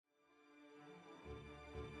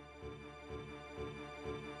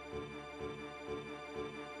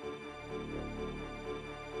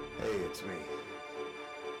It's me.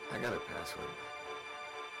 I got a password.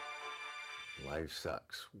 Life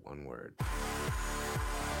sucks. One word.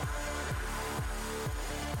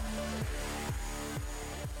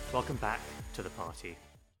 Welcome back to the party.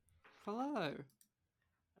 Hello.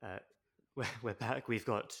 We're back. We've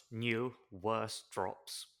got new, worse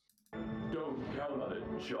drops. Don't count on it,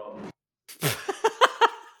 John.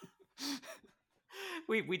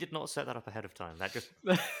 We did not set that up ahead of time. That just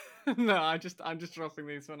No, I'm just dropping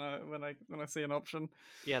these when I see an option.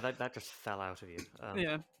 that just fell out of you.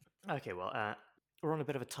 Yeah. Okay, well, we're on a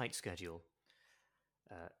bit of a tight schedule,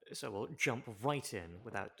 so we'll jump right in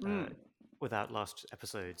without last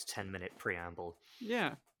episode's 10-minute preamble.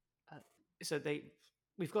 Yeah. So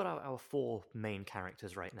we've got our four main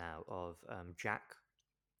characters right now of Jack,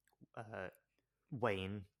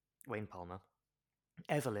 Wayne Palmer,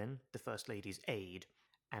 Evelyn, the First Lady's aide,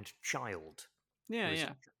 and Child,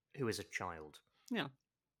 Yeah. who is a child. Yeah.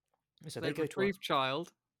 So They they go to retrieve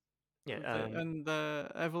child. yeah, And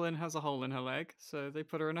Evelyn has a hole in her leg, so they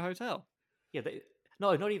put her in a hotel. yeah.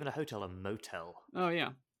 Not even a hotel, a motel. Oh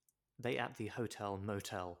yeah. They at the Hotel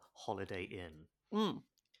Motel Holiday Inn, Mm.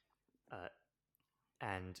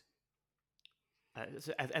 and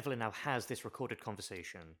so Evelyn now has this recorded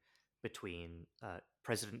conversation between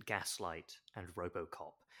President Gaslight and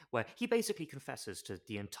RoboCop, where he basically confesses to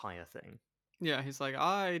the entire thing. Yeah, he's like,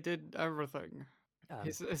 I did everything. Um,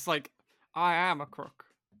 It's like, I am a crook.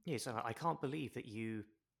 Yeah, so I can't believe that you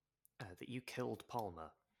killed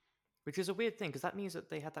Palmer, which is a weird thing because that means that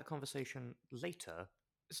they had that conversation later.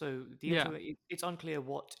 So it's unclear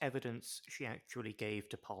what evidence she actually gave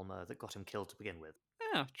to Palmer that got him killed to begin with,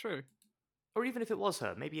 Yeah, true. or even if it was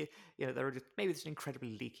her. Maybe maybe it's an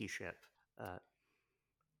incredibly leaky ship.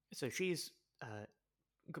 So she's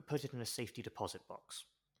put it in a safety deposit box.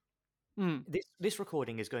 Mm. This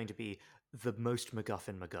recording is going to be the most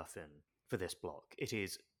MacGuffin for this block. It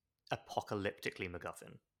is apocalyptically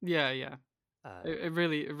MacGuffin. Yeah. It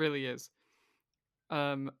really is.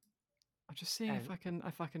 I'm just seeing and-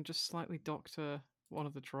 if I can just slightly doctor one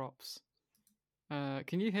of the drops.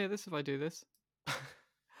 Can you hear this if I do this?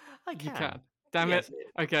 I can. You can. Damn Yes, it.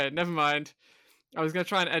 Okay, never mind. I was gonna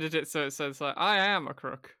try and edit it so it says like I am a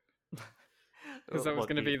crook, because that was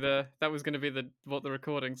gonna be what the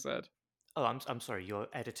recording said. Oh, I'm sorry. You're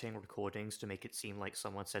editing recordings to make it seem like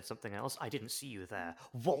someone said something else. I didn't see you there,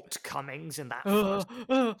 Walt Cummings, in that first.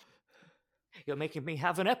 You're making me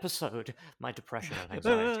have an episode. My depression and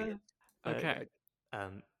anxiety. Okay.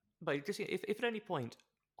 But just if at any point,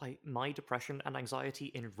 like my depression and anxiety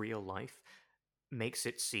in real life makes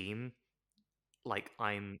it seem like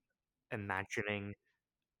I'm imagining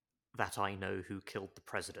that I know who killed the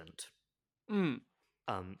president. Mm.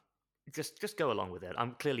 Just go along with it.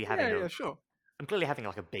 I'm clearly having Sure. I'm clearly having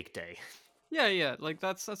like a big day. Yeah. Like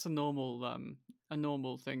that's a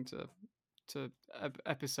normal thing to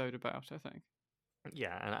episode about, I think.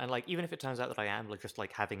 Yeah, and like even if it turns out that I am like just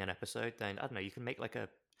like having an episode, then I don't know. You can make like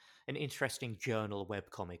an interesting journal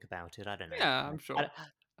webcomic about it. I don't know. Yeah, I'm sure.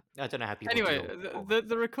 I don't know how people. Anyway,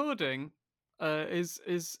 the recording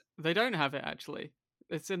is they don't have it actually.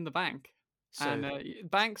 It's in the bank, So,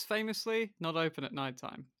 and banks famously not open at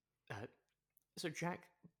nighttime. so Jack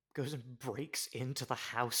goes and breaks into the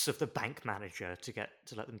house of the bank manager to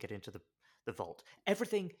let them get into the vault.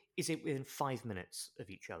 Everything is within 5 minutes of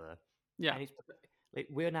each other. Yeah. And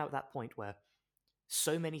we're now at that point where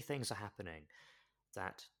so many things are happening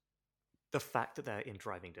that the fact that they're in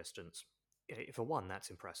driving distance, for one, that's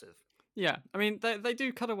impressive. Yeah, I mean they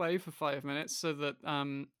do cut away for 5 minutes so that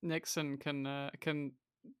Nixon can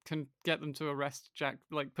get them to arrest Jack,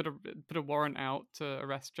 like put a warrant out to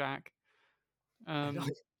arrest Jack.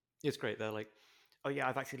 It's great. They're like, oh yeah,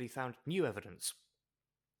 I've actually found new evidence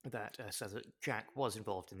that says that Jack was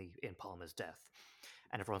involved in Palmer's death,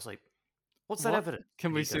 and everyone's like, what's that evidence?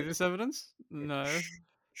 Can we see this evidence? No.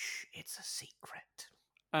 Shh, it's a secret.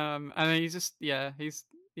 And then he's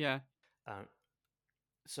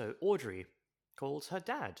So Audrey calls her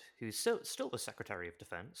dad, who's still the Secretary of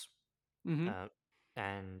Defense,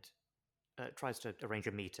 and tries to arrange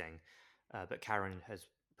a meeting, but Karen has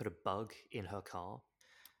put a bug in her car.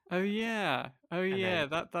 Oh yeah.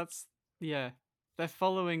 That's they're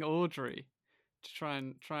following Audrey to try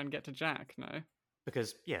and get to Jack. No.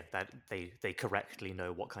 Because that they correctly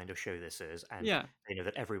know what kind of show this is, and they know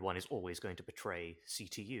that everyone is always going to betray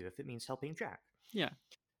CTU if it means helping Jack. Yeah.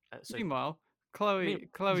 So Meanwhile, Chloe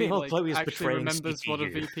Chloe is actually betraying remembers what a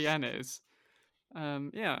CTU. VPN is.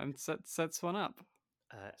 And sets one up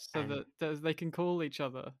so that they can call each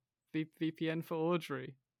other. VPN for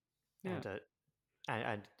Audrey. Yeah.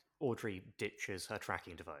 And Audrey ditches her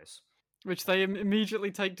tracking device. which they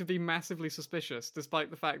immediately take to be massively suspicious,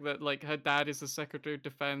 despite the fact that like her dad is the Secretary of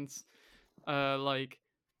Defense. Like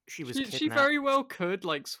She was she kidnapped. very well could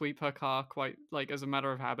like sweep her car quite like as a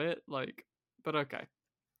matter of habit, like, but okay.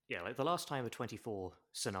 Yeah, like the last time a 24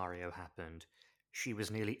 scenario happened, she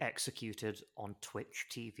was nearly executed on Twitch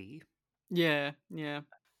TV. Yeah.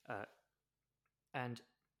 And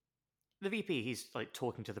the VP, he's like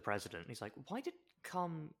talking to the president. He's like, "Why did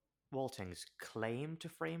Waltings claim to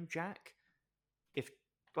frame Jack?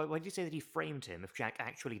 Why did you say that he framed him if Jack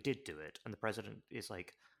actually did do it?" And the president is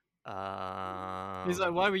like, He's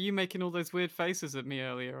like, "Why were you making all those weird faces at me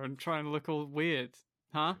earlier and trying to look all weird,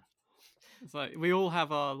 huh?" It's like we all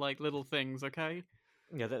have our like little things, okay?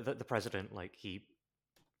 Yeah, the president, like he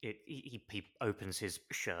opens his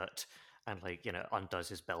shirt and like undoes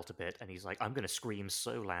his belt a bit, and he's like, "I'm gonna scream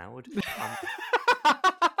so loud."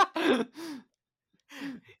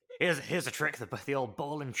 Here's a trick that the old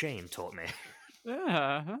ball and chain taught me.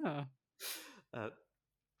 Yeah.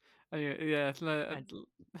 Yeah.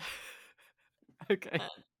 Okay.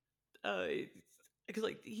 Because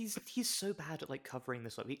like he's so bad at like covering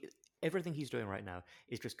this up. Everything he's doing right now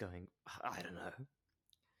is just going, I don't know.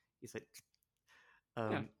 He's like,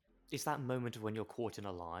 it's that moment of when you're caught in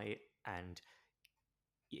a lie and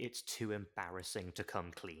it's too embarrassing to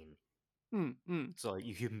come clean. So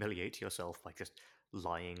you humiliate yourself by just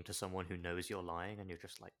lying to someone who knows you're lying, and you're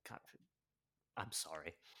just like, I'm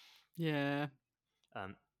sorry. Yeah.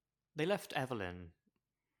 They left Evelyn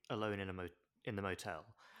alone in the motel,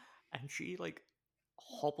 and she like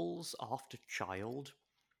hobbles after child.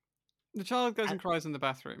 The child goes and cries in the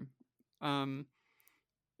bathroom.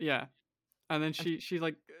 Yeah. And then she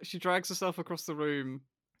drags herself across the room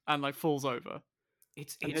and like falls over.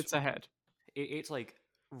 It hits her head. It's like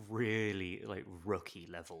really like rookie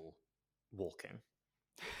level walking.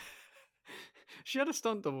 She had a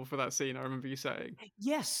stunt double for that scene, I remember you saying.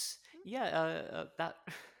 Yes. Yeah, that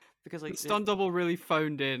because like the stunt double really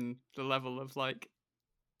phoned in the level of like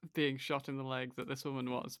being shot in the leg that this woman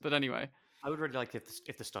was. But anyway, I would really like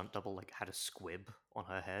if the stunt double like had a squib on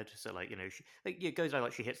her head, so like she like it goes out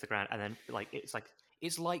like she hits the ground, and then like it's like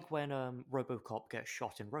when RoboCop gets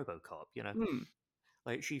shot in RoboCop,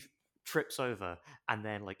 like she trips over and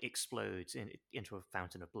then like explodes into a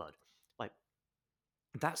fountain of blood. Like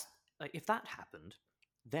that's like if that happened,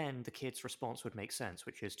 then the kid's response would make sense,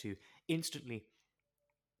 which is to instantly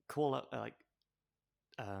call up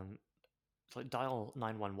dial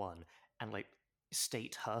 911 and like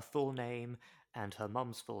state her full name and her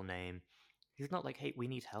mum's full name. She's not like, "Hey, we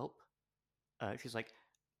need help." She's like,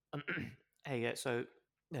 "Hey, so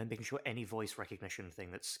making sure any voice recognition thing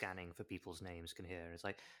that's scanning for people's names can hear." And it's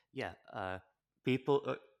like, "Yeah,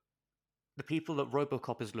 people, the people that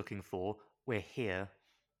RoboCop is looking for, we're here,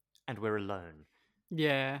 and we're alone."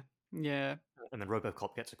 Yeah. And then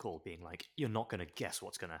RoboCop gets a call being like, "You're not gonna guess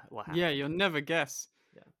what happened." Yeah, you'll never guess.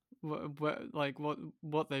 Yeah.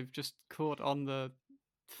 What they've just caught on the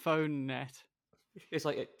phone net. It's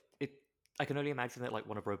like I can only imagine that like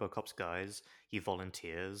one of RoboCop's guys, he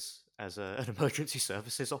volunteers as an emergency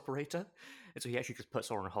services operator, and so he actually just puts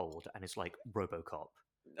her on hold, and it's like RoboCop,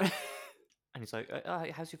 and he's like,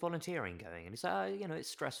 "How's your volunteering going?" And he's like, "It's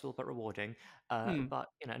stressful but rewarding,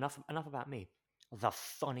 but enough about me." The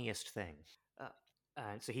funniest thing,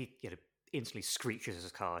 and so he instantly screeches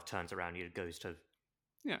his car, turns around, goes to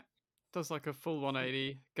does like a full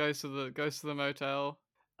 180, goes to the motel.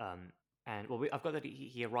 And well, I've got that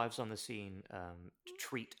he arrives on the scene to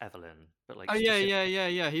treat Evelyn, but like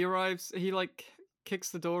yeah. He arrives. He like kicks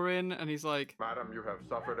the door in, and he's like, "Madam, you have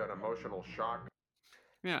suffered an emotional shock."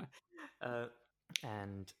 Yeah.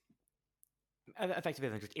 And effectively,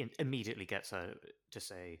 then just immediately gets her to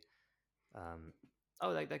say,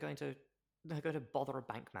 "Oh, they're going to bother a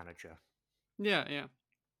bank manager." Yeah.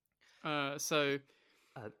 So.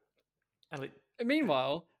 And like,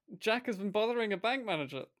 meanwhile, Jack has been bothering a bank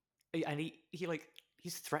manager, and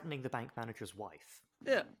he's threatening the bank manager's wife.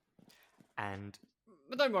 Yeah.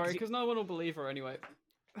 But don't worry, because no one will believe her anyway.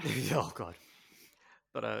 Oh god.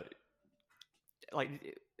 But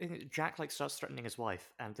like Jack like starts threatening his wife,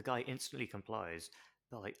 and the guy instantly complies.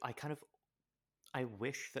 But like I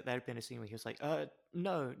wish that there had been a scene where he was like,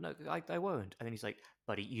 no, I won't. And then he's like,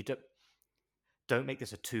 "Buddy, you don't make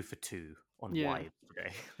this a 2 for 2 on wives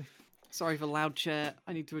today." Sorry for loud chair.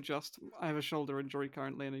 I need to adjust. I have a shoulder injury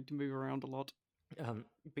currently. I need to move around a lot.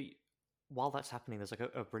 But while that's happening, there's like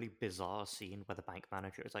a really bizarre scene where the bank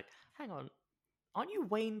manager is like, "Hang on, aren't you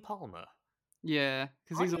Wayne Palmer?" Yeah,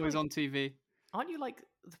 because he's always on TV. Aren't you like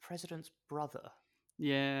the president's brother?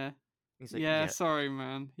 Yeah. He's like, yeah, sorry,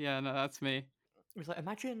 man. Yeah, no, that's me. He's like,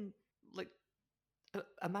 imagine like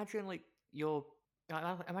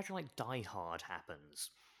imagine like Die Hard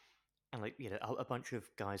happens, and like a bunch of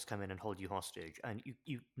guys come in and hold you hostage, and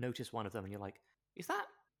you notice one of them, and you're like, is that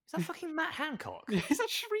fucking Matt Hancock? Is that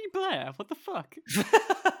Cherie Blair? What the fuck?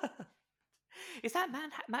 Is that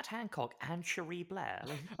Matt Hancock and Cherie Blair?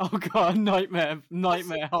 Like, oh god, nightmare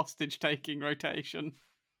hostage taking rotation.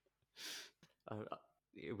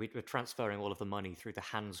 We're transferring all of the money through the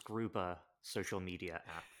Hans Gruber social media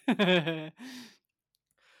app.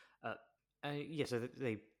 So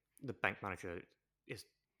the bank manager is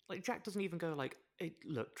like, Jack doesn't even go like, hey,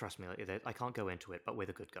 look, trust me, I can't go into it, but we're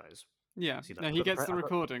the good guys. Yeah, See, no, he gets the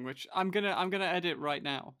recording, which I'm gonna edit right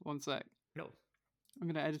now. One sec. No, I'm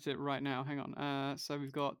gonna edit it right now. Hang on. So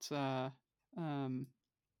we've got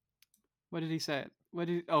where did he say it?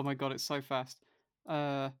 Oh my god, it's so fast.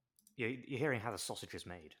 You're hearing how the sausage is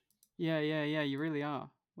made. Yeah. You really are.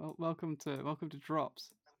 Well, welcome to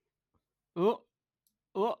Drops. Oh,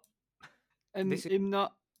 and him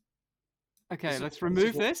not. Okay, let's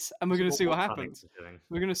remove this, and we're gonna see what happens.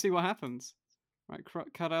 We're gonna see what happens. Right,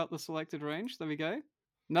 cut out the selected range. There we go.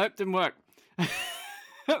 Nope, didn't work.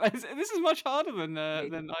 This is much harder than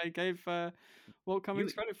I gave Walt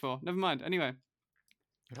Cummings credit for. Never mind. Anyway,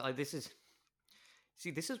 this is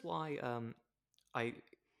why I,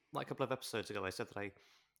 like a couple of episodes ago, I said that I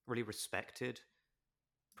really respected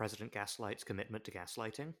President Gaslight's commitment to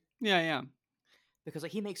gaslighting. Yeah. Because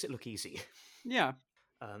he makes it look easy. Yeah.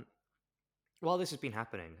 While this has been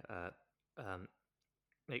happening,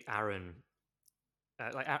 Aaron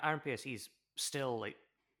Pierce, he's still like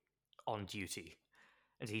on duty,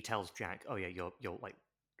 and he tells Jack, "Oh yeah, you're like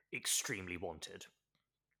extremely wanted."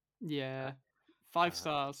 Yeah, 5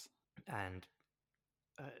 stars. And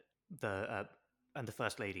the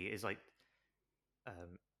First Lady is like,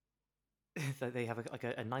 they have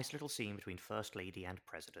a nice little scene between First Lady and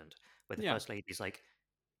President, where the First Lady's like,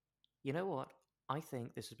 you know what? I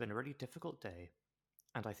think this has been a really difficult day,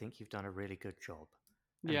 and I think you've done a really good job.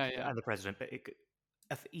 And, and the President,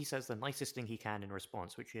 he says the nicest thing he can in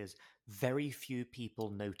response, which is, very few people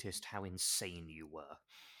noticed how insane you were.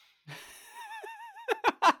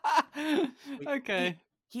 Okay.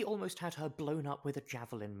 He almost had her blown up with a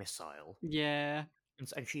javelin missile. Yeah.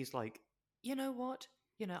 And she's like, you know what?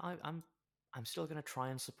 I'm still going to try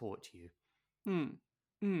and support you. And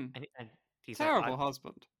he's terrible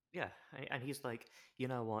husband. Yeah, and he's like, you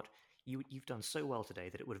know what? You've done so well today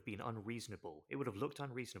that it would have been unreasonable. It would have looked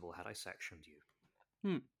unreasonable had I sectioned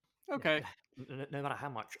you. Okay. No matter how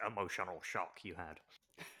much emotional shock you had.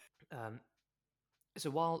 So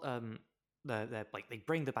while they're like, they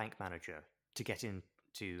bring the bank manager to get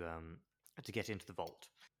into the vault,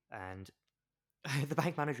 and the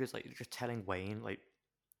bank manager is like just telling Wayne, like,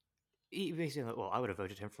 he basically like, well, I would have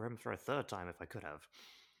voted him for a third time if I could have.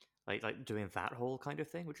 Like doing that whole kind of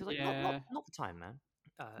thing, which is like, not the time, man.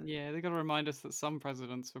 They got to remind us that some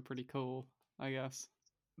presidents were pretty cool, I guess.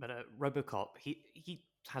 But RoboCop, he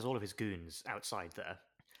has all of his goons outside there.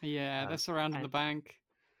 Yeah, they're surrounding the bank.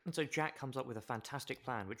 And so Jack comes up with a fantastic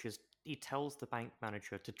plan, which is he tells the bank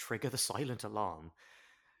manager to trigger the silent alarm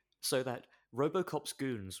so that RoboCop's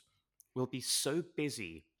goons will be so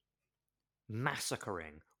busy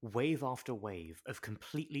massacring wave after wave of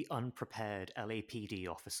completely unprepared LAPD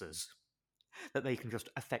officers that they can just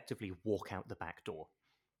effectively walk out the back door.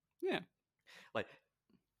 Yeah. Like,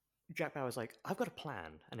 Jack Bauer's like, I've got a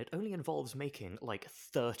plan, and it only involves making, like,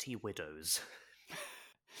 30 widows.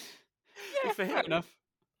 Yeah, fair enough.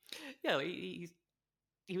 Yeah, he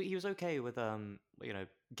was okay with,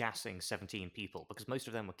 gassing 17 people, because most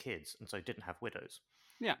of them were kids, and so didn't have widows.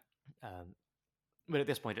 Yeah. But at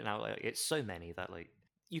this point now, it's so many that, like,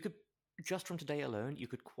 you could, just from today alone, you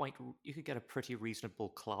could get a pretty reasonable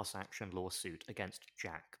class action lawsuit against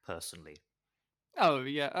Jack personally. Oh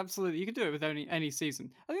yeah, absolutely. You could do it with any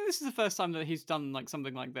season. I think this is the first time that he's done like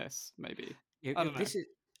something like this. Maybe I don't know.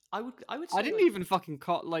 I would say I didn't even fucking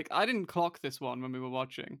clock. Like, I didn't clock this one when we were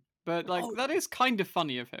watching, but like that is kind of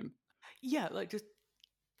funny of him. Yeah, like, just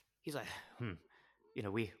he's like,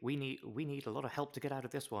 we need a lot of help to get out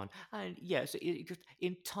of this one, and so it just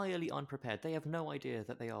entirely unprepared. They have no idea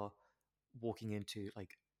that they are walking into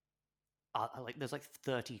like there's like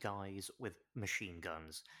 30 guys with machine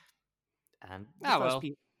guns, and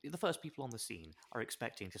the first people on the scene are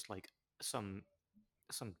expecting just like some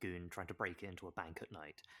goon trying to break into a bank at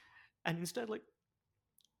night, and instead, like,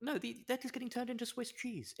 no, they're just getting turned into Swiss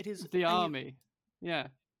cheese. It is the army. Yeah.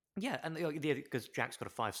 Yeah, and because Jack's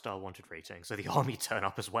got a 5-star wanted rating, so the army turn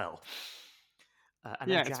up as well.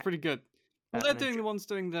 It's pretty good. Well, they're doing the ones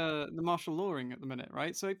doing the martial lawing at the minute,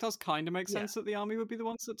 right? So it does kind of make sense that the army would be the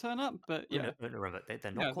ones that turn up. But yeah, remember,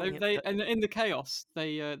 they're not calling it. And in the chaos,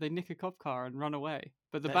 they nick a cop car and run away.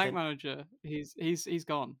 But the bank manager, he's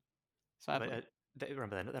gone. Sadly. But,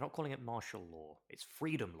 remember, they're not calling it martial law. It's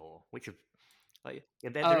freedom law, which is like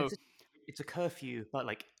it's a curfew. But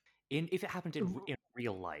like, if it happened in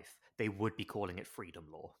real life, they would be calling it freedom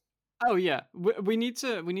law. Oh yeah, we need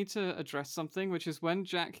to address something, which is when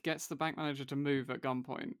Jack gets the bank manager to move at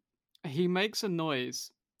gunpoint, he makes a noise.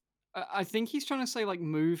 I think he's trying to say like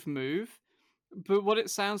move, but what it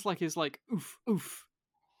sounds like is like oof, oof,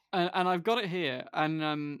 and I've got it here,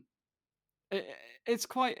 and it's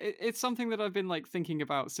something that I've been like thinking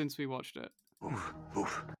about since we watched it. Oof,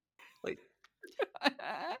 oof.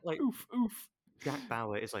 like oof, oof. Jack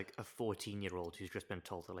Bauer is like a 14-year-old who's just been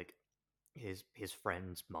told that like his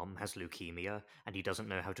friend's mum has leukemia and he doesn't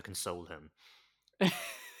know how to console him.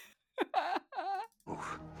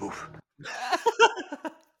 Oof, oof.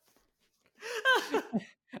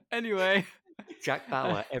 Anyway, Jack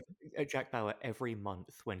Bauer every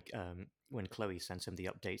month when Chloe sends him the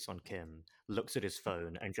updates on Kim, looks at his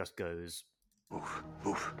phone and just goes oof,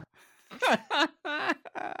 oof.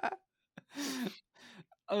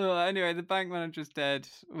 Anyway, the bank manager's dead,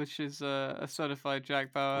 which is a certified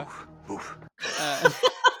Jack Bauer. Oof,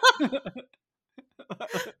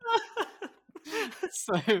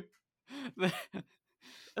 So,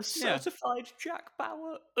 a certified Jack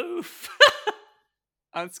Bauer. Oof.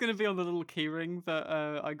 It's going to be on the little keyring that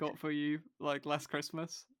I got for you like last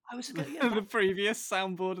Christmas. I was the previous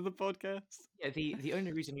soundboard of the podcast. Yeah, the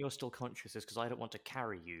only reason you're still conscious is because I don't want to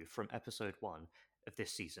carry you from episode 1 of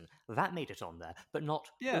this season. That made it on there, but not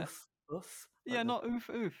oof, oof. Yeah, not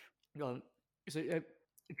oof, oof. So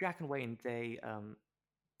Jack and Wayne, they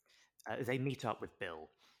meet up with Bill,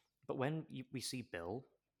 but when we see Bill,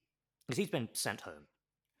 because he's been sent home.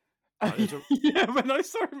 Yeah, when I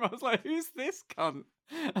saw him, I was like, "Who's this cunt?"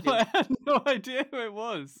 I had no idea who it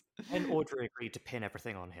was. When Audrey agreed to pin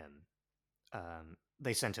everything on him,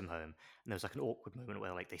 they sent him home, and there was like an awkward moment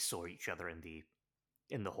where like they saw each other in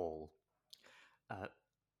the hall.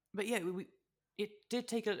 But yeah, it did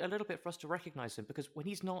take a little bit for us to recognize him, because when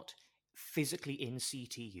he's not physically in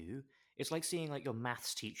CTU, it's like seeing like your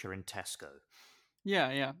maths teacher in Tesco.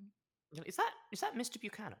 Yeah. Is that Mr.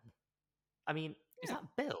 Buchanan? I mean, is that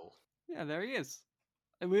Bill? Yeah, there he is.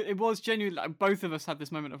 It was genuinely like both of us had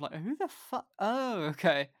this moment of like, who the fuck? Oh,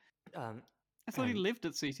 okay. I thought he lived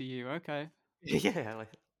at CTU. Okay. Yeah,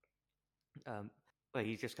 like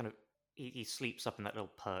he just kind of he sleeps up in that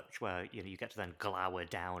little perch where you get to then glower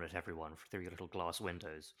down at everyone through your little glass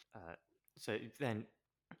windows. So then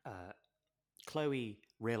Chloe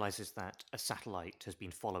realizes that a satellite has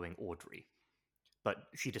been following Audrey, but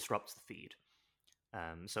she disrupts the feed.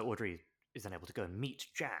 So Audrey is then able to go and meet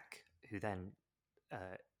Jack, who then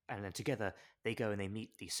and then together they go and they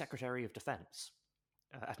meet the Secretary of Defense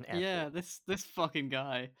at an airport. Yeah, this fucking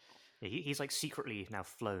guy. He's like secretly now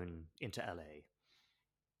flown into LA.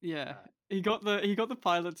 Yeah, he got the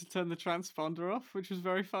pilot to turn the transponder off, which was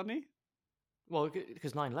very funny. Well,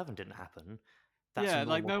 because 9/11 didn't happen. That's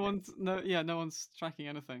like no one's tracking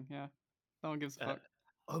anything. Yeah, no one gives a fuck.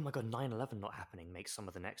 Oh my god, 9/11 not happening makes some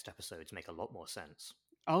of the next episodes make a lot more sense.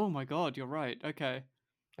 Oh my god, you're right. Okay.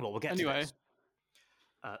 Well, we'll get to this.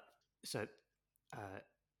 So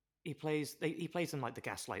he plays in like the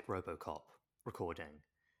Gaslight RoboCop recording.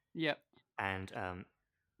 Yep. And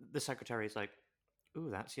the secretary is like, "Ooh,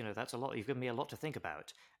 that's a lot. You've given me a lot to think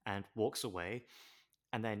about," and walks away.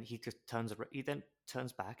 And then he just turns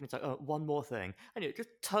back and it's like, "Oh, one more thing," and it just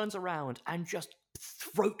turns around and just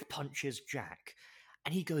throat punches Jack,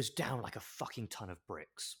 and he goes down like a fucking ton of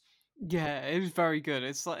bricks. Yeah, it was very good.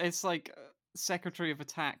 It's like Secretary of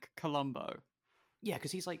Attack Columbo. Yeah,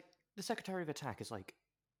 because he's like the Secretary of Attack is like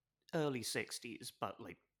early 60s, but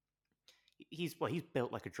like he's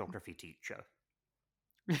built like a geography teacher.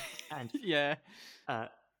 And yeah,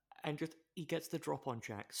 and just he gets the drop on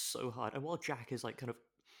Jack so hard, and while Jack is like kind of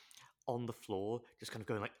on the floor, just kind of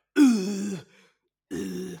going like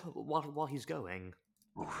while he's going,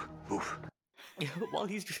 while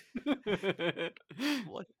he's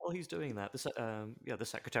while he's doing that, the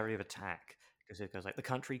Secretary of Attack goes like, "The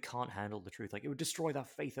country can't handle the truth. Like, it would destroy their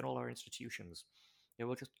faith in all our institutions. It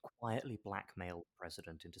will just quietly blackmail the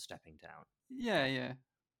president into stepping down." Yeah. And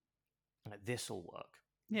like, this will work.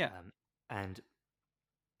 Yeah. And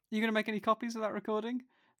you gonna make any copies of that recording?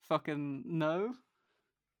 Fucking no.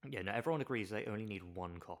 Yeah, no. Everyone agrees they only need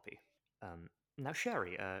one copy. Now,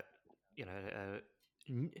 Sherry,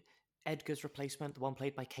 Edgar's replacement, the one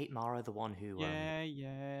played by Kate Mara, the one who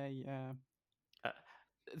Yeah.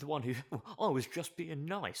 the one who I was just being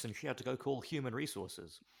nice, and she had to go call human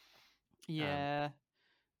resources. Yeah,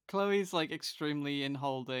 Chloe's like extremely in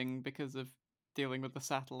holding because of dealing with the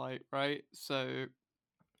satellite, right? So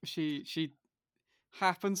she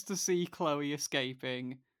happens to see Chloe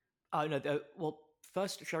escaping. Oh no! Well,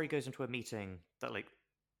 first Sherry goes into a meeting that like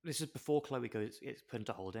this is before Chloe gets put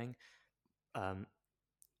into holding.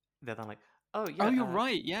 They're then like, oh yeah, Oh, you're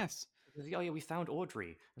right. Yes. oh yeah, we found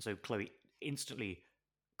Audrey, and so Chloe instantly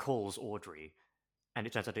calls Audrey, and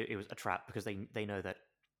it turns out it was a trap because they know that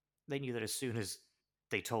they knew that as soon as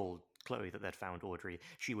they told Chloe that they'd found Audrey,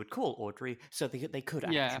 she would call Audrey, so they could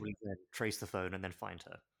Yeah. actually then trace the phone and then find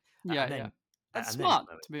her. Yeah, and then, yeah. That's and smart, then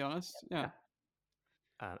Chloe, to be honest. Yeah.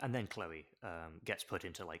 and then Chloe gets put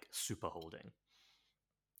into like super holding.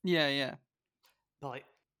 Yeah, yeah. But like,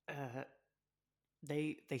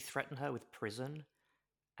 they threaten her with prison,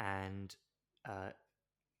 and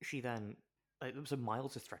she then so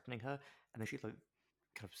Miles is threatening her, and then she like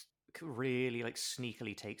kind of really like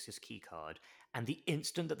sneakily takes his key card, and the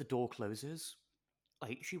instant that the door closes,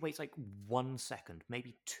 like she waits like 1 second,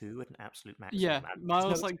 maybe 2 at an absolute maximum. Yeah,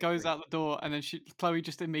 Miles like goes out the door, and then Chloe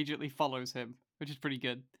just immediately follows him, which is pretty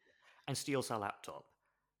good. And steals her laptop.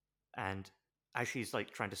 And as she's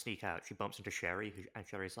like trying to sneak out, she bumps into Sherry, and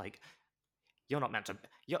Sherry's like, "You're not meant to.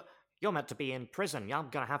 You're meant to be in prison. I'm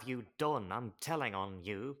gonna have you done. I'm telling on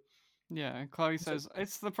you." Yeah, and Chloe says,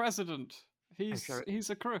 "It's the president. He's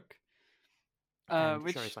a crook." And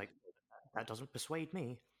Which Sherry's like, "That doesn't persuade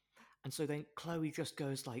me." And so then Chloe just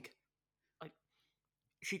goes like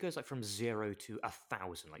she goes like from 0 to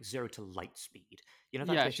 1,000, like 0 to light speed. You know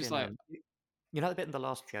that yeah, bit she's in, like, you know that bit in The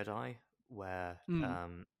Last Jedi where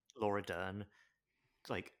Laura Dern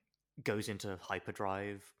like goes into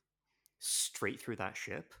hyperdrive straight through that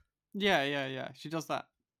ship? yeah. She does that.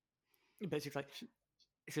 Basically,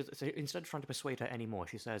 so instead of trying to persuade her anymore,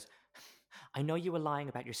 she says, "I know you were lying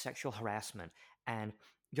about your sexual harassment, and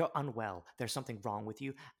you're unwell. There's something wrong with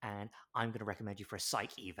you, and I'm going to recommend you for a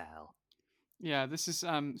psych eval." Yeah, this is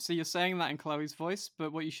so you're saying that in Chloe's voice,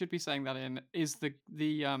 but what you should be saying that in is the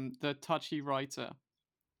touchy writer.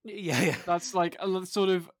 Yeah. That's like a sort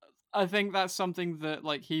of, I think that's something that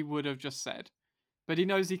like he would have just said, but he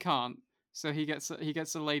knows he can't, so he gets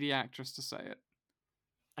a lady actress to say it.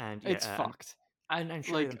 And it's fucked. And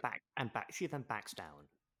she like she then backs down,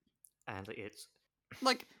 and it's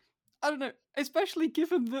like, I don't know, especially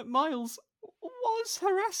given that Miles was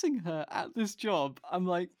harassing her at this job. I'm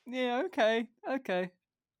like, yeah, okay.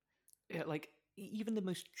 yeah, like even the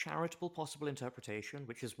most charitable possible interpretation,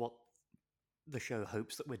 which is what the show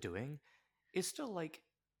hopes that we're doing, is still like,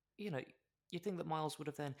 you think that Miles would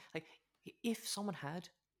have then like if someone had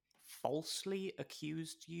falsely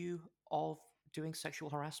accused you of doing sexual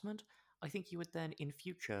harassment, I think you would then in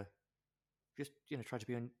future just try to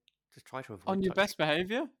be just try to avoid on your best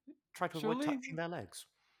behavior. Try to avoid touching their legs.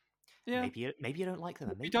 Yeah. Maybe you don't like them.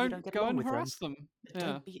 Maybe you don't get go along and with harass them.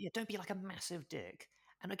 Yeah. Don't be like a massive dick.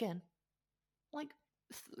 And again, like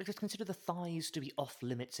just consider the thighs to be off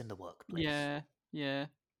limits in the workplace. Yeah.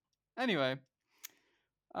 Anyway,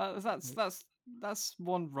 that's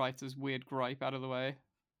one writer's weird gripe out of the way.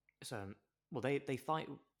 So, well, they fight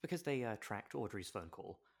because they tracked Audrey's phone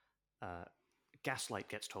call. Gaslight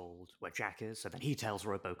gets told where Jack is, so then he tells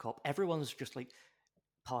RoboCop. Everyone's just like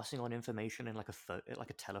passing on information in like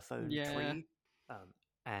a telephone tree.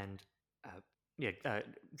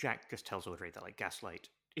 Jack just tells Audrey that like Gaslight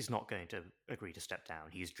is not going to agree to step down.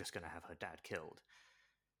 He's just going to have her dad killed.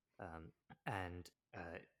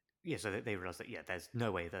 So they realize that there's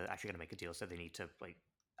no way they're actually going to make a deal. So they need to like,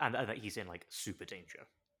 and that he's in like super danger.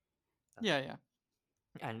 Yeah.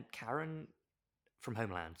 And Karen from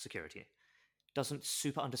Homeland Security doesn't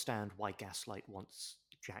super understand why Gaslight wants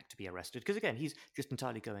Jack to be arrested, because again, he's just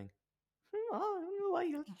entirely going,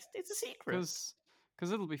 it's a secret.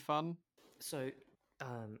 Because it'll be fun. So,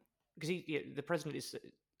 because the president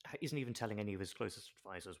isn't even telling any of his closest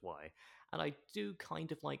advisors why, and I do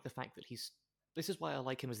kind of like the fact that this is why I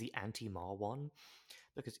like him as the anti-Mar one,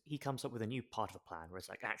 because he comes up with a new part of a plan where it's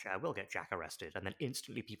like, actually, I will get Jack arrested, and then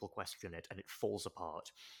instantly people question it, and it falls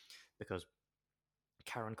apart, because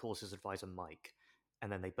Karen calls his advisor Mike,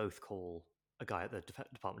 and then they both call a guy at the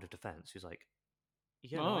Department of Defense who's like,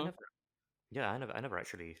 I never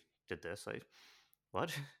actually did this.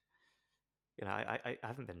 What? I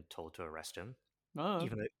haven't been told to arrest him.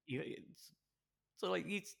 Even though so like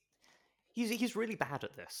he's really bad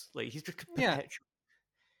at this. Like he's just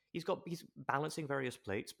he's balancing various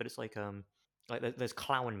plates, but it's like there's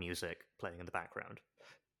clown music playing in the background.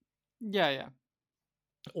 Yeah.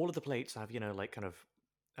 All of the plates have like kind of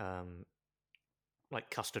like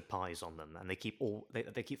custard pies on them, and they keep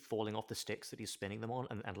falling off the sticks that he's spinning them on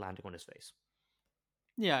and landing on his face.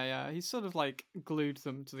 Yeah, he's sort of like glued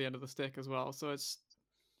them to the end of the stick as well, so it's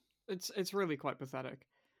really quite pathetic.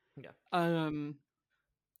 Yeah.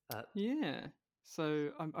 Yeah. So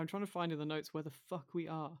I'm trying to find in the notes where the fuck we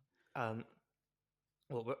are.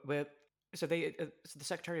 Well, so the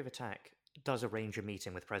Secretary of Attack does arrange a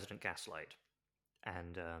meeting with President Gaslight,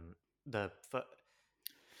 and the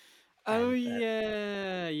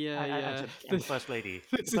First Lady.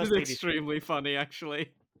 This is extremely funny,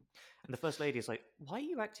 actually. And the First Lady is like, "Why are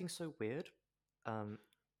you acting so weird?" And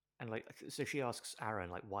like, so she asks Aaron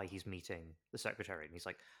like why he's meeting the Secretary, and he's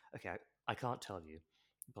like, "Okay, I can't tell you,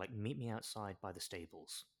 but like meet me outside by the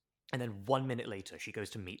stables." And then 1 minute later, she goes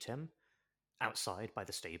to meet him outside by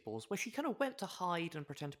the stables, where she kind of went to hide and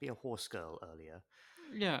pretend to be a horse girl earlier.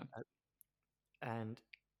 Yeah. And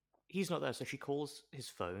he's not there, so she calls his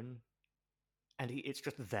phone, and it's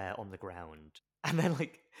just there on the ground. And then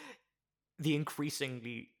like the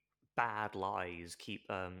increasingly bad lies keep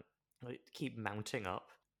mounting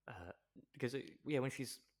up, because when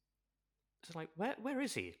she's like, where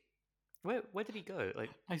is he? Where did he go?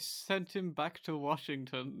 Like, I sent him back to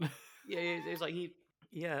Washington. It's like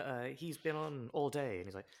he's been on all day, and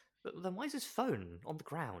he's like, but then why is his phone on the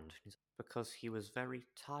ground? He's like, because he was very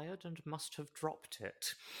tired and must have dropped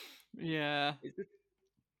it. Yeah.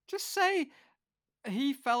 Just say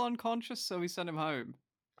he fell unconscious, so we sent him home.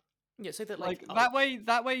 Yeah, so that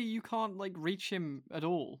that way you can't like reach him at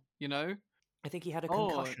all, you know? I think he had a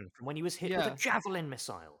concussion from when he was hit with a javelin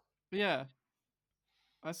missile. Yeah.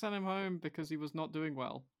 I sent him home because he was not doing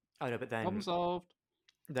well. Oh no, but then problem solved.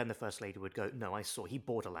 Then the First Lady would go, "No, I saw he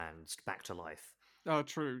Borderlands back to life." Oh,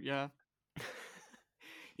 true. Yeah.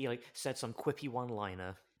 He like said some quippy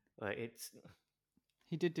one-liner.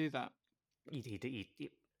 He did do that.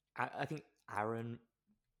 I think Aaron.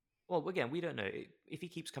 Well, again, we don't know if he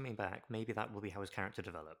keeps coming back. Maybe that will be how his character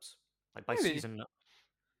develops. Like by season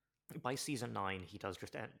 9, he does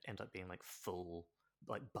just end up being like full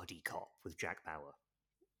like buddy cop with Jack Bauer.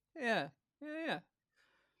 Yeah.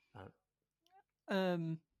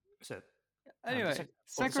 So anyway,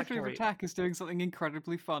 Secretary of Attack is doing something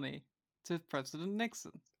incredibly funny to President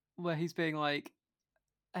Nixon, where he's being like,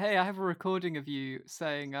 "Hey, I have a recording of you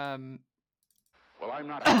saying, well, I'm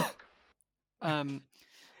not a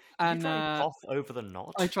and you tried to cough over the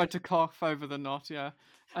knot. I tried to cough over the knot, yeah.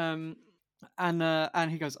 And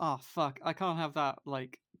he goes, "Oh fuck, I can't have that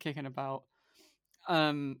like kicking about."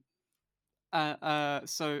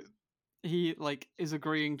 So he like is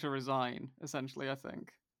agreeing to resign, essentially, I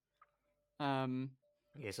think. Yeah,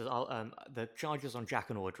 so the charges on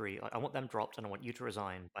Jack and Audrey, I want them dropped, and I want you to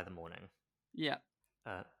resign by the morning. Yeah.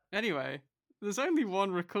 Anyway, there's only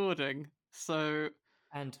one recording, so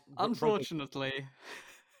unfortunately,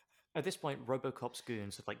 at this point, RoboCop's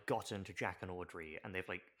goons have like gotten to Jack and Audrey, and they've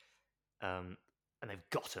like, and they've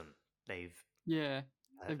got him. They've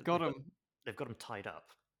got him. They've got him tied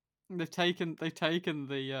up. They've taken the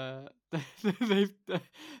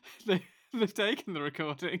they've taken the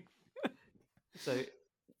recording. So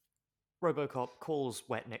RoboCop calls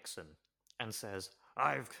Wet Nixon and says,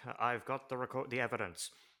 "I've got the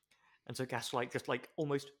evidence." And so Gaslight just like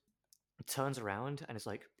almost turns around and is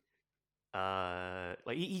like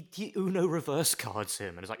he Uno reverse cards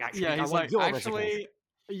him and is like, "Actually, yeah, he's like, actually,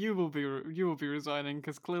 you will be resigning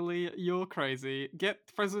because clearly you're crazy. Get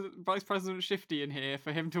Vice President Shifty in here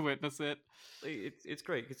for him to witness it." It's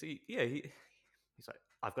great because he's like,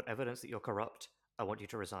 "I've got evidence that you're corrupt. I want you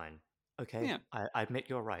to resign." Okay, yeah. I admit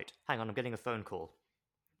you're right. Hang on, I'm getting a phone call.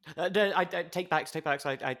 I take backs.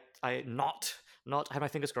 I not. I had my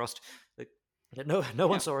fingers crossed. No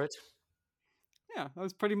one saw it. Yeah,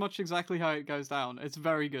 that's pretty much exactly how it goes down. It's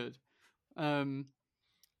very good. He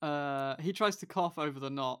tries to cough over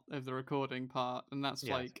the knot of the recording part, and that's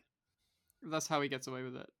that's how he gets away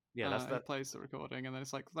with it. Yeah, he plays the recording, and then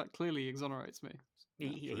it's like, that clearly exonerates me.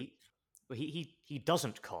 He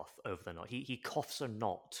doesn't cough over the knot. He coughs a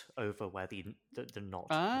knot over where the knot wasn't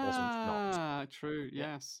knot. Ah, true.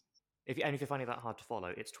 Yes. If you're finding that hard to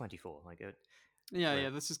follow, it's 24. Like it. Yeah.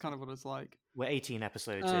 This is kind of what it's like. We're 18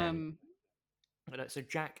 episodes in. So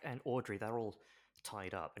Jack and Audrey, they're all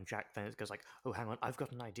tied up, and Jack then goes like, "Oh, hang on, I've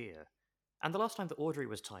got an idea." And the last time that Audrey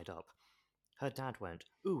was tied up, her dad went,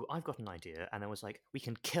 "Ooh, I've got an idea," and then was like, "We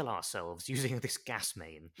can kill ourselves using this gas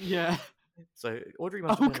main." Yeah. So Audrey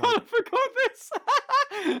must have been I forgot this.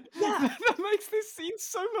 Yeah, that makes this scene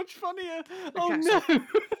so much funnier. Oh no!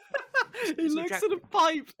 He looks at a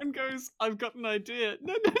pipe and goes, "I've got an idea."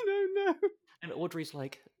 No. And Audrey's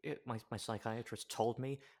like, "My psychiatrist told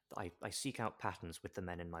me that I seek out patterns with the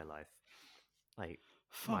men in my life.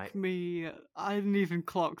 Fuck me! I didn't even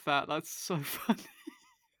clock that. That's so funny.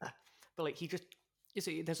 But like,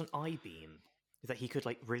 there's an I beam that he could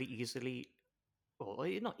like really easily, well,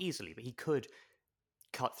 not easily, but he could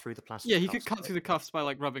cut through the plastic. Yeah, he could cut through the cuffs by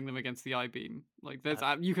like rubbing them against the I-beam. Like,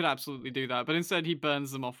 you could absolutely do that, but instead he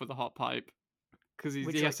burns them off with a hot pipe because he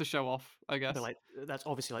has to show off, I guess. But like, that's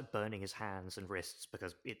obviously like burning his hands and wrists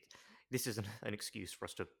because this isn't an excuse for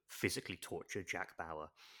us to physically torture Jack Bauer.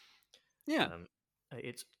 Yeah,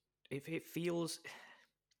 it feels.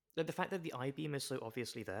 The fact that the I-beam is so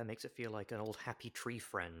obviously there makes it feel like an old Happy Tree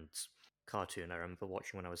Friends cartoon I remember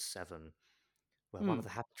watching when I was 7, where one of the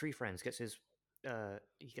Happy Tree Friends gets his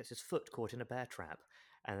foot caught in a bear trap,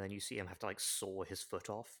 and then you see him have to like saw his foot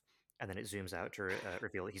off, and then it zooms out to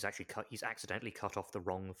reveal that he's accidentally cut off the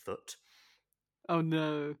wrong foot. Oh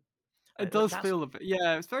no, it does feel a bit.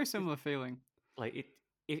 Yeah, it's very similar feeling. Like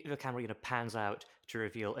the camera pans out to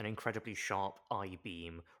reveal an incredibly sharp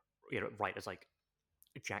I-beam, right as like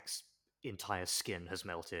Jack's entire skin has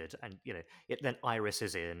melted, and then Iris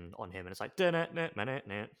is in on him, and it's like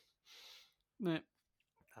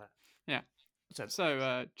yeah.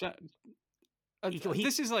 So Jack,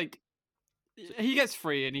 this is like he gets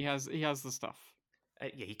free and he has the stuff.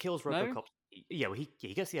 He kills RoboCop. No?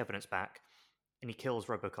 He gets the evidence back, and he kills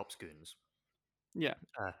RoboCop's goons. Yeah,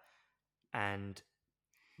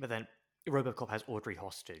 but then RoboCop has Audrey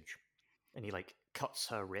hostage, and he like cuts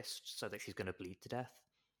her wrist so that she's going to bleed to death.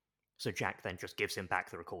 So Jack then just gives him back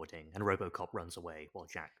the recording, and RoboCop runs away while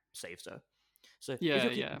Jack saves her. So if you're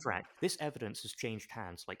keeping track, this evidence has changed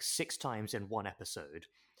hands like 6 times in one episode.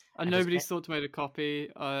 And nobody's thought to make a copy.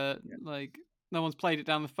 Like no one's played it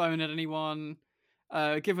down the phone at anyone.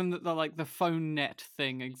 Given that the phone net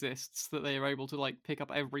thing exists, that they are able to like pick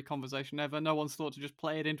up every conversation ever, no one's thought to just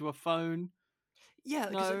play it into a phone. Yeah.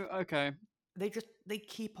 No. Okay. They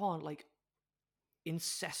keep on like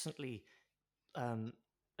incessantly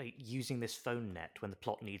like using this phone net when the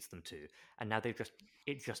plot needs them to, and now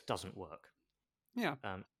it just doesn't work. Yeah.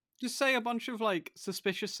 Just say a bunch of like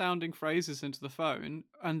suspicious sounding phrases into the phone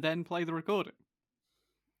and then play the recording.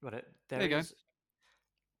 But there you go.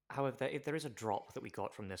 However, there is a drop that we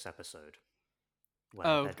got from this episode.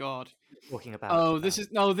 Oh God! Talking about. This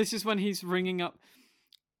is when he's ringing up.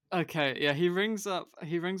 Okay, yeah, he rings up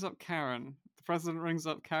Karen. The president rings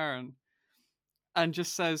up Karen, and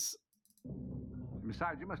just says.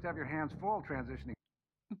 Besides, you must have your hands full transitioning.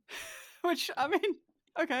 Which, I mean,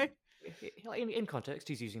 okay. In context,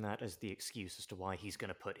 he's using that as the excuse as to why he's going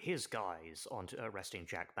to put his guys onto arresting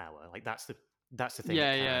Jack Bauer. Like that's the thing.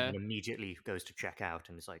 Yeah, Karen immediately goes to check out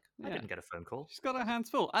and is like, I didn't get a phone call. She's got her hands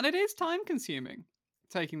full, and it is time consuming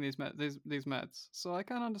taking these meds. So I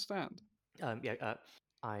can't understand.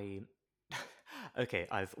 I've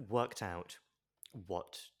worked out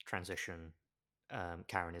what transition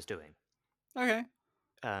Karen is doing. Okay.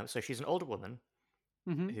 So she's an older woman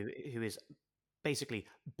mm-hmm. who is basically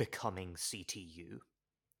becoming CTU.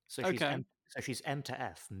 So she's M to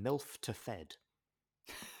F, MILF to Fed.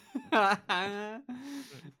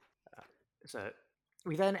 So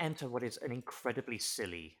we then enter what is an incredibly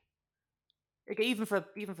silly. Even for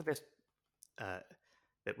this,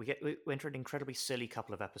 that we enter an incredibly silly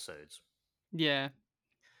couple of episodes. Yeah.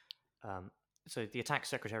 So the attack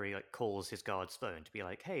secretary like calls his guard's phone to be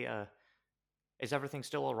like, "Hey, is everything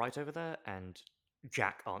still all right over there?" And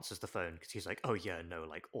Jack answers the phone because he's like, "Oh yeah, no,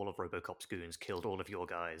 like all of RoboCop's goons killed all of your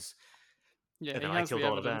guys." Yeah, he has the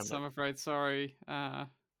evidence. I'm afraid. Sorry. Yeah.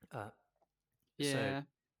 So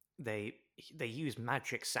they use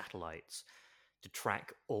magic satellites to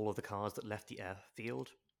track all of the cars that left the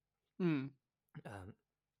airfield.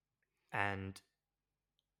 And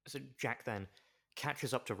so Jack then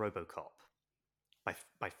catches up to RoboCop.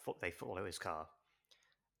 They follow his car.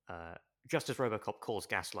 Just as RoboCop calls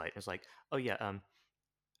Gaslight and is like, "Oh yeah,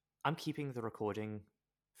 I'm keeping the recording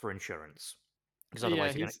for insurance." Because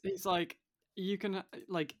otherwise, he's like, you can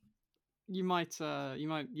like, you might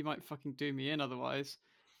fucking do me in otherwise.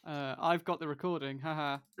 I've got the recording.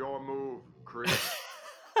 Haha. Your move, Chris.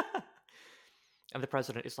 And the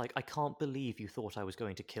president is like, "I can't believe you thought I was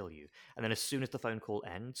going to kill you." And then as soon as the phone call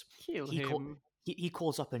ends, he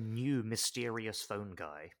calls up a new mysterious phone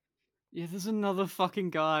guy. Yeah, there's another fucking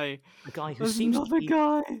guy. A guy who seems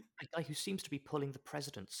to be pulling the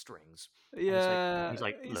president's strings. Yeah, he's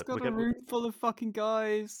like, he's "Look, got a room full of fucking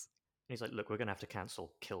guys." And he's like, "Look, we're gonna have to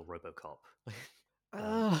kill RoboCop."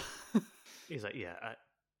 He's like, "Yeah,"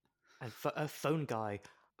 and for a phone guy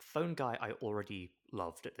I already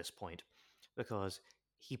loved at this point because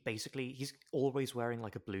he's always wearing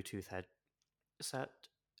like a Bluetooth headset,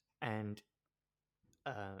 and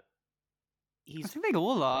I think they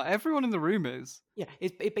all are. Everyone in the room is. Yeah,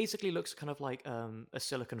 it basically looks kind of like a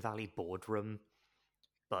Silicon Valley boardroom,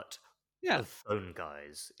 but of phone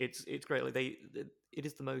guys. It's great. Like it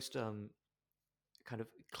is the most kind of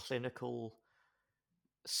clinical,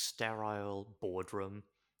 sterile boardroom.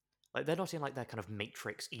 Like they're not in like their kind of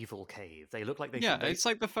Matrix evil cave. They look like they should. It's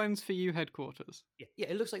like the Phones for You headquarters. Yeah,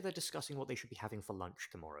 it looks like they're discussing what they should be having for lunch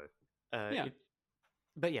tomorrow.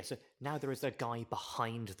 But yeah, so now there is a guy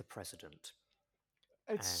behind the president.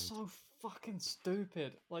 It's so fucking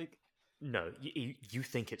stupid. Like, no, you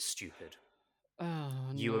think it's stupid. Oh,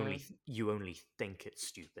 you only think it's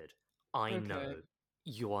stupid. I know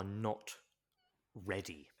you are not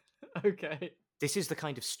ready. Okay. This is the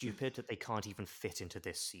kind of stupid that they can't even fit into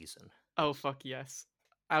this season. Oh fuck yes.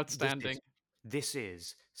 Outstanding. This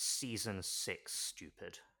is season 6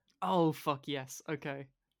 stupid. Oh fuck yes. Okay.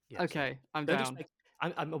 Yeah, okay, so I'm down.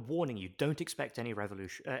 I'm warning you. Don't expect any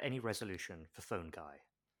resolution for Phone Guy.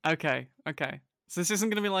 Okay. So this isn't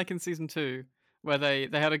going to be like in season 2, where they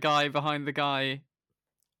had a guy behind the guy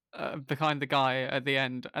at the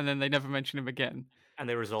end, and then they never mention him again. And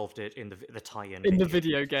they resolved it in the tie-in in the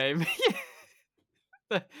video game.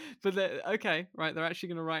 But okay, right? They're actually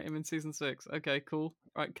going to write him in season 6. Okay, cool.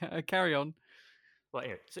 Right, carry on. Well,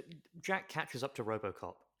 anyway, so Jack catches up to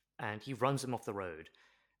RoboCop, and he runs him off the road.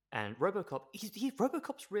 And RoboCop,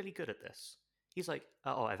 RoboCop's really good at this. He's like,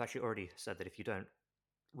 oh, I've actually already said that if you don't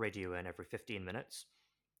radio in every 15 minutes,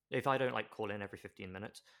 if I don't like call in every 15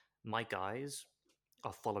 minutes, my guys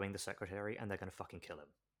are following the secretary and they're going to fucking kill him.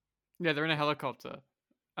 Yeah, they're in a helicopter.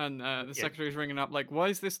 And the secretary's ringing up like, why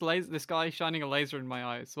is this guy shining a laser in my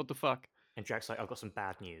eyes? What the fuck? And Jack's like, I've got some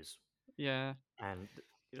bad news. Yeah. And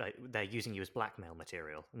like they're using you as blackmail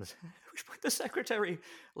material. And which point the secretary,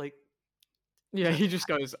 like... Yeah, he just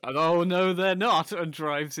goes, oh no, they're not, and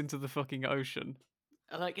drives into the fucking ocean.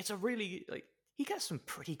 Like, it's a really, like, he gets some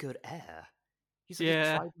pretty good air. He's like,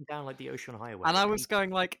 driving down, like, the ocean highway. And I was going,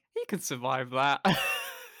 like, he can survive that.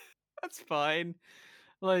 That's fine.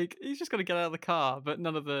 Like, he's just got to get out of the car, but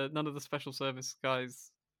none of the special service guys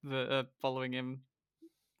that are following him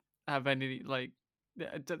have any, like,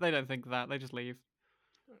 they don't think that. They just leave.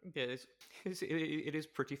 Yeah, it is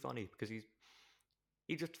pretty funny, because he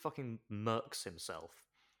just fucking murks himself.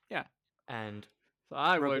 Yeah. And so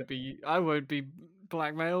I won't be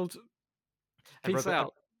blackmailed. Peace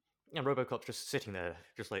out. And RoboCop's just sitting there,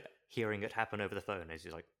 just like hearing it happen over the phone. As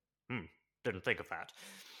he's like, didn't think of that.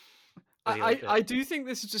 I do think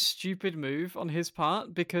this is a stupid move on his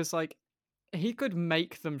part, because like he could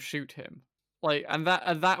make them shoot him, like, and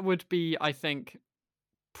that would be, I think,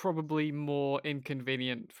 probably more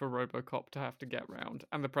inconvenient for RoboCop to have to get round,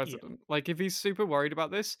 and the president. Yeah. Like, if he's super worried about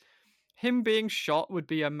this, him being shot would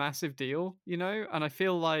be a massive deal, you know? And I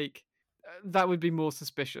feel like that would be more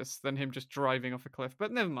suspicious than him just driving off a cliff,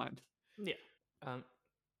 but never mind. Yeah.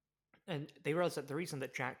 And they realize that the reason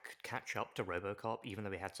that Jack could catch up to RoboCop, even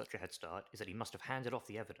though he had such a head start, is that he must have handed off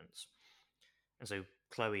the evidence. And so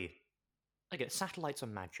Chloe, again, satellites are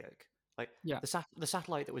magic. Like, the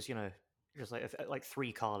satellite that was, you know, just like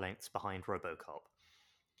 3 car lengths behind RoboCop.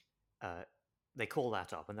 They call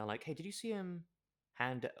that up, and they're like, "Hey, did you see him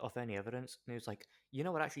hand off any evidence?" And he was like, "You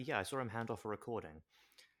know what? Actually, yeah, I saw him hand off a recording."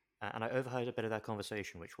 And I overheard a bit of that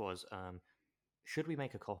conversation, which was, "Should we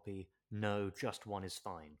make a copy? No, just one is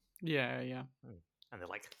fine." Yeah. And they're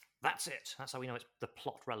like, "That's it. That's how we know it's the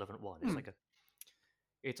plot relevant one."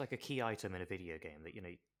 It's like a key item in a video game that, you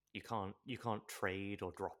know, you can't trade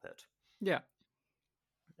or drop it. Yeah.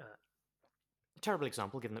 Terrible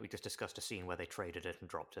example, given that we just discussed a scene where they traded it and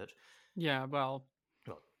dropped it. Yeah, well,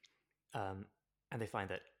 and they find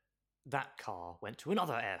that car went to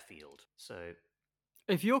another airfield. So,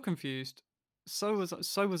 if you're confused, so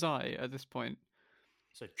was I at this point.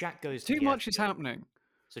 So Jack goes. Too much is happening.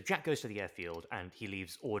 So Jack goes to the airfield and he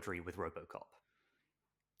leaves Audrey with RoboCop.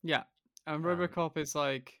 Yeah, and RoboCop is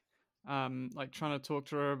like trying to talk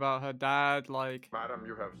to her about her dad. Like, madam,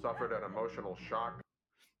 you have suffered an emotional shock.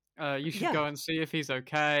 You should go and see if he's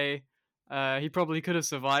okay. He probably could have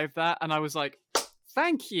survived that. And I was like,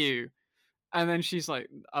 thank you. And then she's like,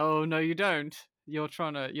 oh no, you don't. You're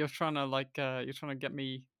trying to get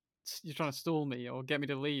me. You're trying to stall me or get me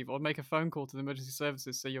to leave or make a phone call to the emergency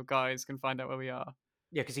services so your guys can find out where we are.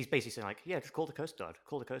 Yeah, because he's basically saying like, yeah, just call the Coast Guard.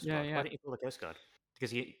 Call the Coast Guard. Yeah. Why don't you call the Coast Guard?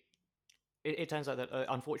 Because it turns out that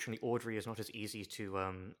unfortunately Audrey is not as easy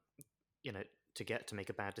to to get to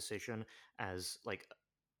make a bad decision as like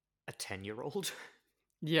a 10-year-old.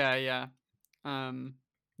 Yeah. And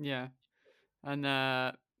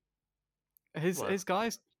his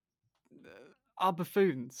guys are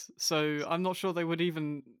buffoons, so I'm not sure they would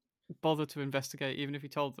even bother to investigate, even if he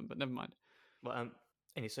told them. But never mind. Well,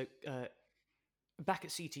 anyway, so back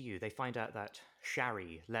at CTU, they find out that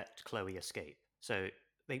Shari let Chloe escape. So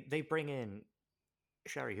they bring in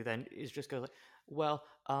Shari, who then is just goes like, "Well,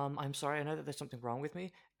 I'm sorry, I know that there's something wrong with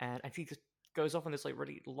me," and she just goes off on this like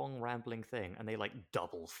really long rambling thing, and they like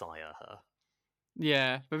double fire her.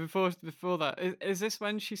 Yeah, but before that, is this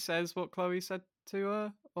when she says what Chloe said to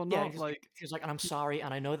her or not? Yeah, she's like, "And I'm sorry,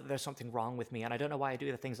 and I know that there's something wrong with me, and I don't know why I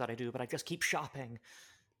do the things that I do, but I just keep shopping."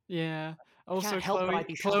 Yeah. I Also, can't help but I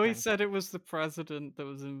be Chloe shopping. said it was the president that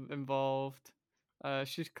was involved.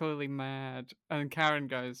 She's clearly mad, and Karen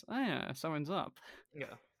goes, "Oh yeah, someone's up."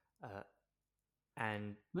 Yeah,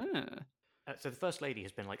 and Yeah. so the first lady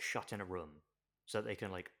has been like shut in a room so that they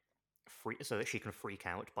can like so that she can freak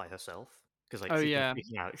out by herself because like Oh she's yeah. been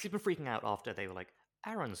freaking out. She's been freaking out after they were like,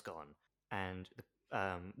 Aaron's gone, and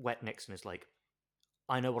Wet Nixon is like,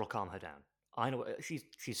 I know what'll calm her down. I know she's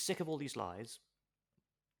sick of all these lies.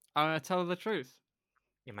 I'm gonna tell her the truth.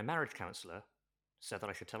 Yeah, my marriage counselor said that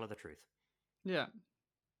I should tell her the truth. Yeah.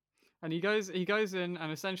 And he goes in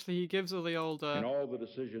and essentially he gives her the old. In all the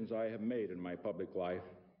decisions I have made in my public life,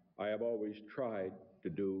 I have always tried to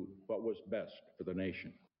do what was best for the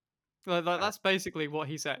nation. That's basically what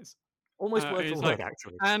he says. Almost word for word,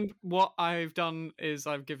 actually. And what I've done is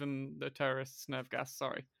I've given the terrorists nerve gas.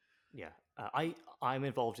 Sorry. Yeah, I'm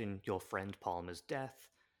involved in your friend Palmer's death,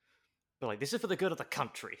 but like this is for the good of the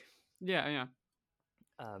country. Yeah,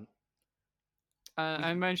 yeah.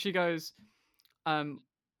 And then she goes,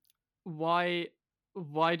 why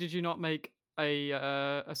did you not make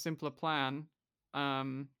a simpler plan?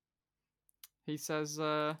 He says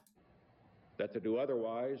that to do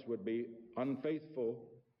otherwise would be unfaithful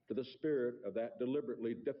to the spirit of that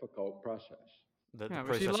deliberately difficult process. The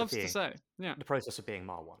process she loves to say. Yeah. The process of being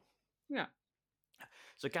Marwan. Yeah.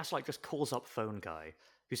 So Gaslight just calls up Phone Guy,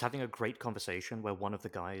 who's having a great conversation where one of the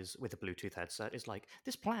guys with a Bluetooth headset is like,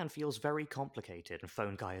 "This plan feels very complicated," and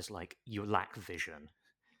Phone Guy is like, "You lack vision."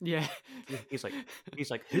 Yeah. He's like,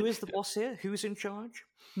 "Who is the boss here? Who's in charge?"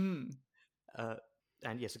 And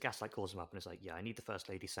yes, so Gaslight calls him up and is like, "Yeah, I need the First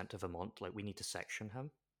Lady sent to Vermont. Like, we need to section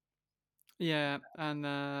him." Yeah, and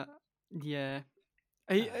yeah.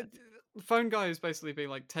 Phone Guy is basically being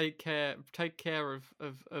like, take care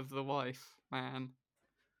of the wife, man.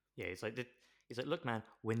 Yeah, he's like, look, man,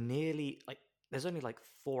 we're nearly like, there's only like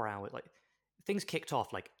 4 hours. Like, things kicked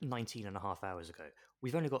off like 19 and a half hours ago.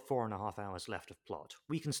 We've only got 4.5 hours left of plot.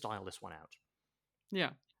 We can style this one out. Yeah.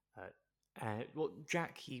 Well,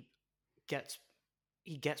 Jack he gets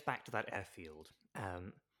back to that airfield,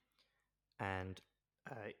 and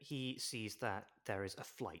he sees that there is a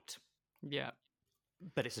flight. Yeah.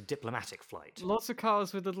 But it's a diplomatic flight. Lots of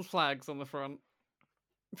cars with little flags on the front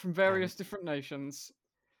from various different nations.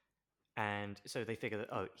 And so they figure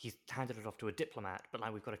that, he's handed it off to a diplomat, but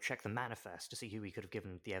now we've got to check the manifest to see who he could have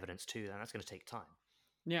given the evidence to, and that's going to take time.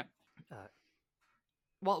 Yeah.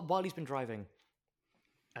 While he's been driving,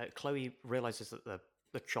 Chloe realizes that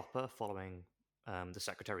the chopper following the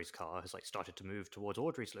secretary's car has like started to move towards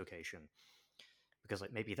Audrey's location, because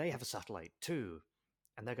like maybe they have a satellite too,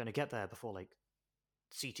 and they're going to get there before like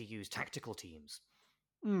CTU's tactical teams.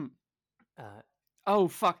 Oh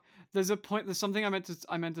fuck! There's something I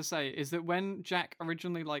meant to say is that when Jack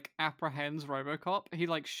originally like apprehends RoboCop, he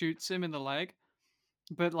like shoots him in the leg,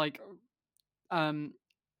 but like,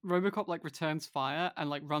 RoboCop like returns fire and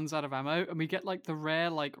like runs out of ammo, and we get like the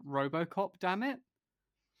rare like RoboCop damn it,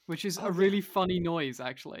 which is a really funny noise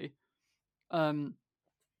actually.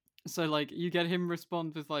 So like you get him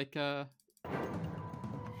respond with like oh.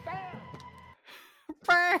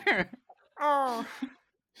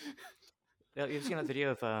 Yeah, you've seen that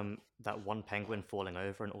video of that one penguin falling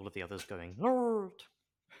over and all of the others going Nerd.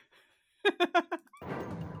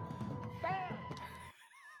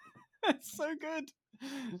 That's so good.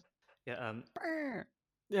 Yeah.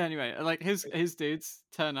 Yeah. Anyway, like his dudes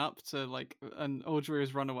turn up to like, and Audrey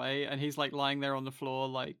has run away, and he's like lying there on the floor,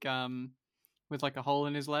 like with like a hole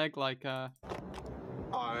in his leg, like I'm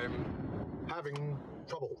having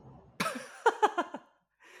trouble.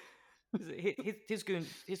 his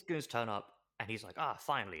goons turn up, and he's like,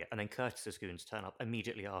 finally. And then Curtis's goons turn up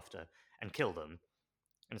immediately after and kill them.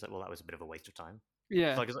 And it's like, well, that was a bit of a waste of time.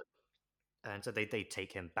 Yeah. And so they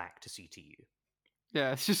take him back to CTU.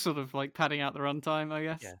 Yeah, it's just sort of like padding out the runtime, I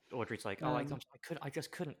guess. Yeah, Audrey's like, I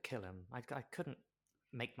just couldn't kill him. I couldn't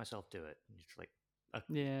make myself do it. And it's like,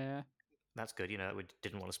 yeah, that's good. You know, we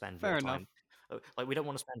didn't want to spend fair more enough. time. Like, we don't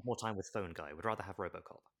want to spend more time with Phone Guy. We'd rather have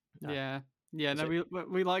RoboCop. Yeah. No,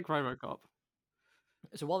 we like RoboCop.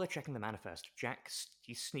 So while they're checking the manifest, Jack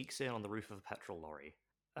he sneaks in on the roof of a petrol lorry,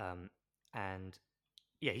 and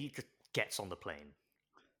yeah, he just gets on the plane.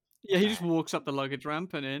 Yeah, he just walks up the luggage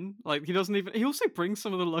ramp and in. Like, he doesn't even... He also brings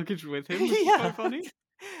some of the luggage with him, which is so funny.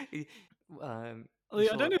 I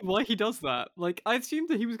don't know why he does that. Like, I assumed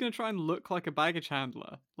that he was going to try and look like a baggage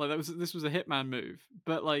handler. Like, this was a hitman move.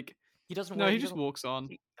 But, like... He doesn't No, he just walks on.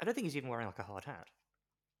 I don't think he's even wearing, like, a hard hat.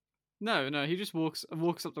 No, he just walks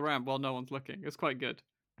up the ramp while no one's looking. It's quite good.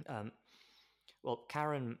 Well,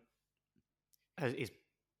 Karen is,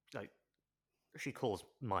 like... She calls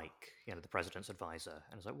Mike, the president's advisor,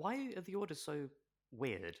 and is like, "Why are the orders so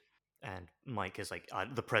weird?" And Mike is like,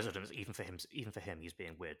 "The president's even for him, he's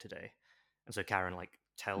being weird today." And so Karen like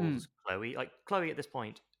tells Chloe, like Chloe at this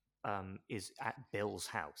point, is at Bill's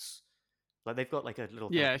house. Like they've got like a little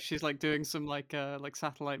she's like doing some like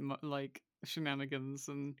satellite like shenanigans,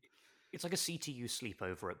 and it's like a CTU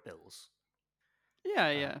sleepover at Bill's.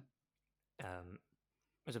 Yeah.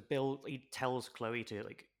 As a Bill, he tells Chloe to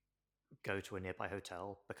like go to a nearby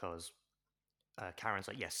hotel because Karen's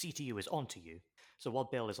like, CTU is onto you. So while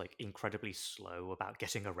Bill is like incredibly slow about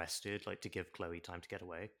getting arrested, like to give Chloe time to get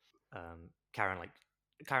away, Karen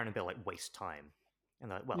and Bill like waste time.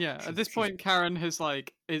 And like, well, at this point, Karen has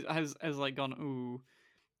like has gone, ooh,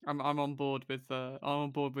 I'm on board with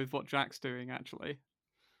what Jack's doing actually.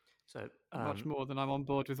 So much more than I'm on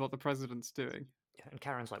board with what the president's doing. Yeah, and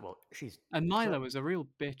Karen's like, well, and Milo was a real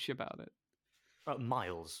bitch about it.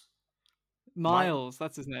 Miles,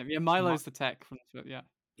 that's his name. Yeah, Milo's the tech from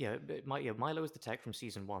Milo is the tech from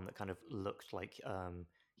season 1 that kind of looked like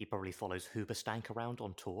he probably follows Hoobastank around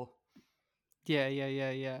on tour. Yeah.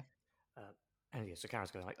 And so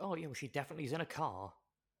Karen's going like, oh yeah, well she definitely is in a car,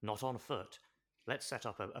 not on foot. Let's set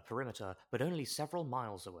up a perimeter, but only several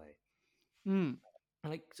miles away. And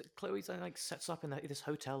like Chloe's like sets up in this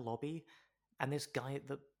hotel lobby, and this guy at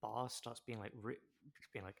the bar starts being like,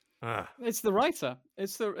 ugh. It's the writer.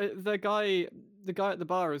 It's the guy. The guy at the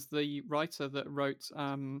bar is the writer that wrote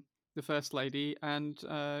the First Lady and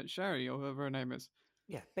Sherry, or whoever her name is.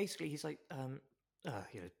 Yeah, basically he's like,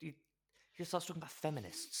 he just starts talking about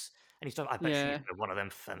feminists, and he's talking. I bet she's one of them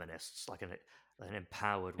feminists, like an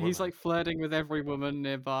empowered woman. He's like flirting with every woman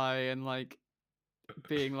nearby, and like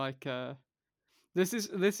being like, this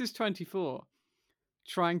is 24,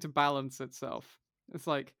 trying to balance itself. It's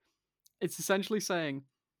like, it's essentially saying,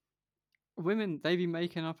 women, they be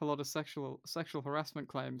making up a lot of sexual harassment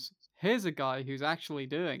claims. Here's a guy who's actually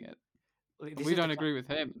doing it. We don't agree with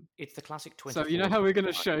him. It's the classic 24. So you know how we're going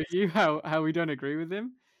to show you how we don't agree with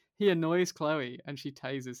him? He annoys Chloe and she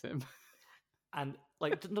tases him. And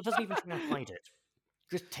like doesn't even try to hide it.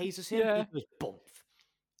 Just tases him. Yeah. He goes bump.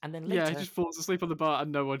 And then later, he just falls asleep on the bar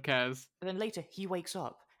and no one cares. And then later he wakes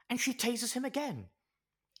up and she tases him again.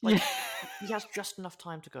 Like he has just enough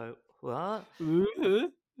time to go, what?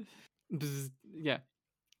 Yeah.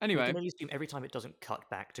 Anyway, you can only assume every time it doesn't cut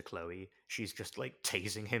back to Chloe, she's just like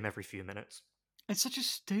tasing him every few minutes. It's such a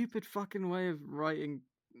stupid fucking way of writing.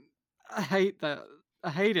 I hate that. I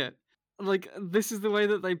hate it. Like, this is the way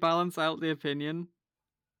that they balance out the opinion.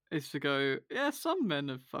 Is to go, yeah, some men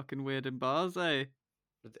are fucking weird in bars, eh?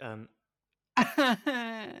 Anyway.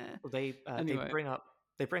 They bring up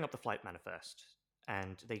the flight manifest,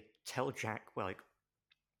 and they tell Jack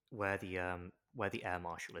where the air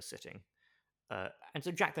marshal is sitting. And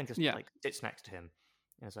so Jack then just like sits next to him,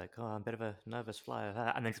 and is like, "Oh, I'm a bit of a nervous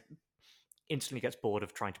flyer," and then instantly gets bored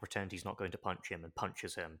of trying to pretend he's not going to punch him, and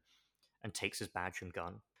punches him, and takes his badge and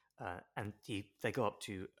gun. And they go up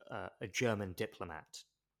to a German diplomat,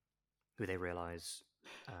 who they realize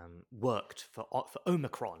worked for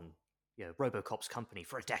Omicron, RoboCop's company,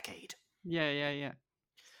 for a decade. Yeah.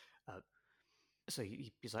 So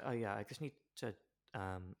he's like, "Oh yeah, I just need to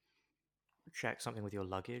check something with your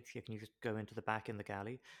luggage. Yeah, can you just go into the back in the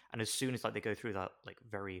galley?" And as soon as they go through that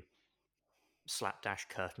very slapdash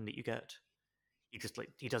curtain that you get,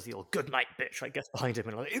 he does the old "good night, bitch," gets behind him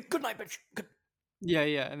and like, "Good night, bitch." Good. Yeah,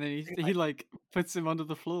 and then he like puts him under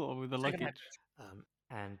the floor with the luggage.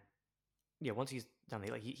 And once he's done,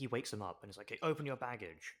 he wakes him up and is like, "Hey, open your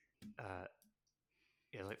baggage."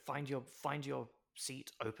 Find your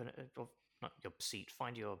seat, open it. Or not your seat.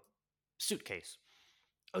 Find your suitcase,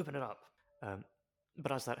 open it up.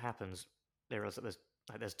 But as that happens, they realize that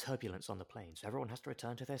there's turbulence on the plane, so everyone has to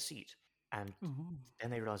return to their seat. And then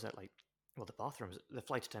they realize that the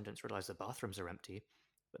flight attendants realize the bathrooms are empty,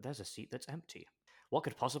 but there's a seat that's empty. What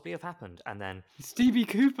could possibly have happened? And then DB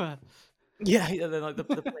Cooper. Yeah,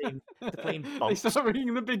 the plane bumps. They start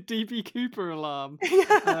ringing the big DB Cooper alarm.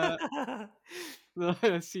 I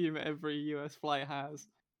assume every US flight has.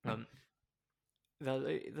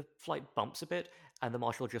 The flight bumps a bit, and the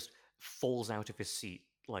marshal just falls out of his seat.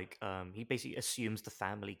 He basically assumes the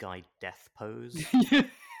Family Guy death pose.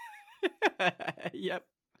 Yep.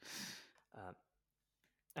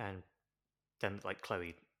 And then, like,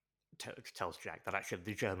 Chloe tells Jack that actually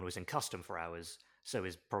the German was in custom for hours, so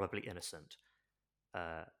is probably innocent.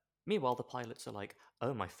 Meanwhile, the pilots are like,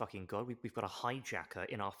 oh my fucking god, we've got a hijacker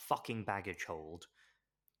in our fucking baggage hold.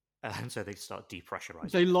 And so they start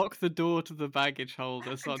depressurizing. They lock the door to the baggage hold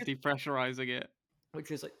and start depressurizing it.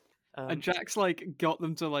 Which is like... and Jack's, like, got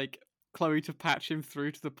them to, like, Chloe to patch him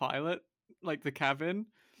through to the pilot, like, the cabin.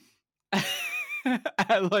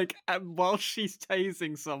 And while she's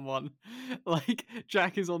tasing someone, like,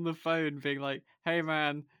 Jack is on the phone being like, hey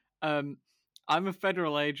man, I'm a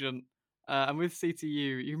federal agent, I'm with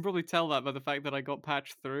CTU. You can probably tell that by the fact that I got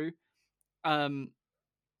patched through. Can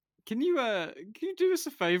you do us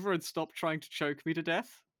a favor and stop trying to choke me to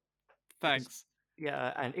death? Thanks.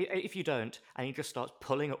 Yeah, and if you don't, and he just starts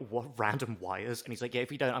pulling at random wires, and he's like, yeah,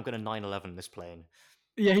 if you don't, I'm going to 9/11 this plane.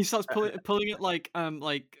 Yeah, he starts pulling at like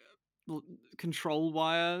control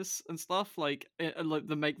wires and stuff, like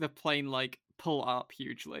that make the plane like pull up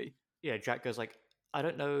hugely. Yeah, Jack goes like, I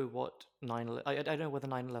don't know what 9/11. I don't know whether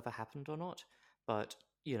 9/11 happened or not, but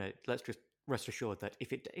you know, let's just rest assured that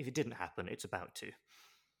if it didn't happen, it's about to.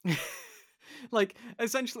 Like,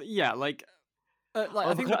 essentially, yeah, like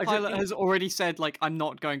I think the pilot has already said, like, I'm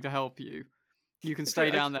not going to help you. You can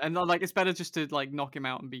stay down there, and like, it's better just to like knock him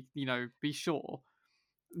out and be sure.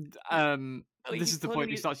 This is the point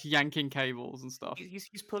he starts yanking cables and stuff.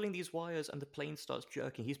 He's pulling these wires, and the plane starts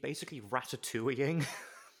jerking. He's basically ratatouilleing.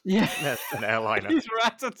 Yeah, an airliner. He's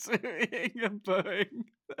ratatouilleing a Boeing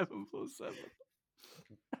 747.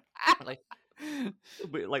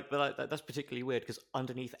 That's particularly weird because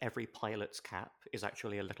underneath every pilot's cap is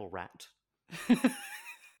actually a little rat.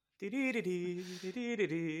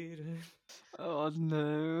 Oh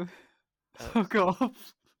no! Fuck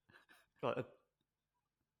off.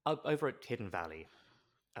 Over at Hidden Valley,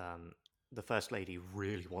 the First Lady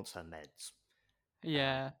really wants her meds.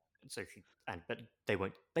 Yeah. But they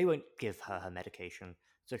won't give her medication.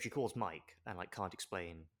 So she calls Mike and like can't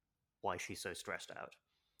explain why she's so stressed out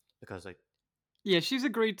because yeah, she's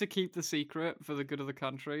agreed to keep the secret for the good of the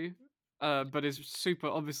country, but is super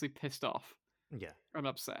obviously pissed off. Yeah, and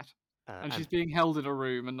upset, and she's being held in a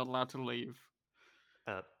room and not allowed to leave.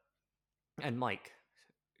 And Mike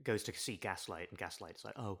goes to see Gaslight, and Gaslight's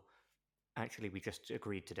like, "Oh, actually, we just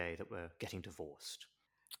agreed today that we're getting divorced."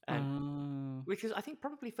 And which is, I think,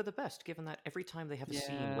 probably for the best, given that every time they have a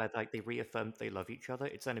scene where like they reaffirm they love each other,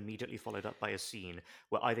 it's then immediately followed up by a scene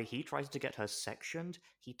where either he tries to get her sectioned,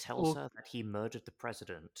 he tells her that he murdered the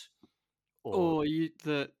president, or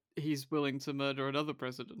that he's willing to murder another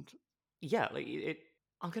president. Yeah, like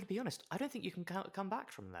I'm going to be honest. I don't think you can come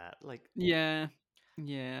back from that. Like, yeah.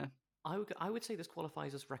 I would say this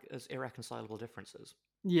qualifies as irreconcilable differences.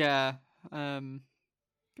 Yeah.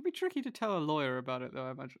 Could be tricky to tell a lawyer about it, though,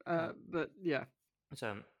 I imagine. But yeah.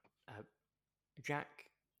 So, Jack.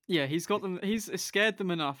 Yeah, he's got them. He's scared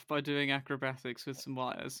them enough by doing acrobatics with some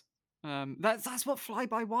wires. That's what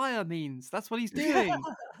fly-by-wire means. That's what he's doing.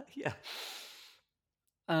 Yeah.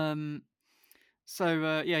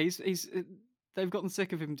 So he's they've gotten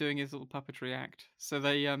sick of him doing his little puppetry act. So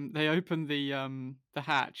they open the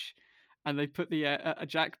hatch. And they put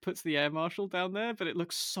Jack puts the air marshal down there, but it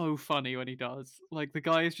looks so funny when he does. Like, the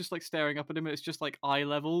guy is just like staring up at him, and it's just like eye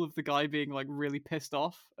level of the guy being like really pissed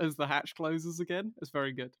off as the hatch closes again. It's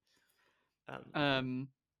very good. And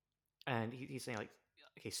he's saying like,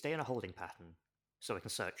 okay, stay in a holding pattern so we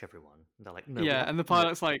can search everyone. And they're like, no. Yeah, and the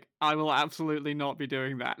pilot's like, I will absolutely not be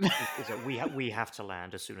doing that. We have to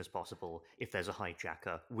land as soon as possible if there's a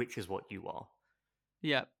hijacker, which is what you are.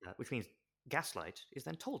 Yeah. Which means Gaslight is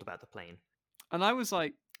then told about the plane. And I was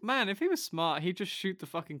like, man, if he was smart, he'd just shoot the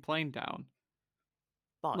fucking plane down.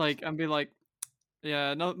 But, like, and be like,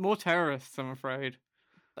 yeah, no more terrorists, I'm afraid.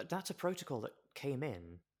 But that's a protocol that came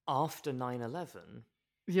in after 9/11.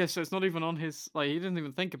 Yeah, so it's not even on his, like, he didn't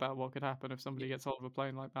even think about what could happen if somebody gets hold of a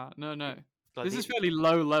plane like that. No. This is fairly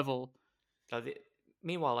low level.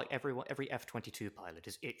 Meanwhile, like, every F-22 pilot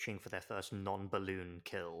is itching for their first non-balloon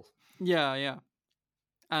kill. Yeah.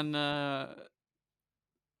 And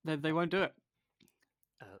they won't do it.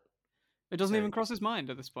 It doesn't even cross his mind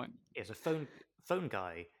at this point. Yeah, so phone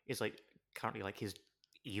guy is like currently like his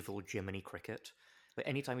evil Jiminy Cricket. Like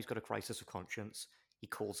anytime he's got a crisis of conscience, he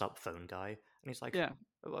calls up phone guy and he's like, "Yeah,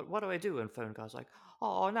 what do I do?" And phone guy's like,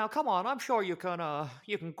 "Oh, now come on, I'm sure you can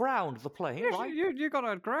ground the plane, right? You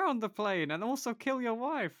gotta ground the plane and also kill your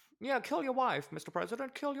wife." Yeah, kill your wife, Mr.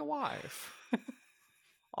 President. Kill your wife.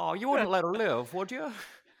 Oh, you wouldn't let her live, would you?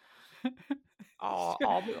 Oh,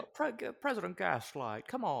 President Gaslight,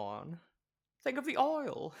 come on. Think of the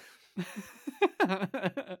oil.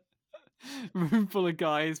 Room full of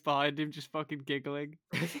guys behind him just fucking giggling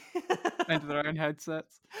into their own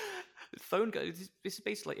headsets. Phone guy. This is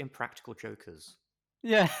basically like Impractical Jokers.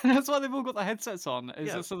 Yeah, that's why they've all got the headsets on,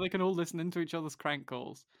 Yeah. so they can all listen into each other's crank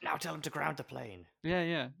calls. Now tell him to ground the plane.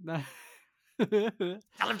 Yeah.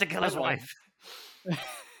 Tell him to kill his wife.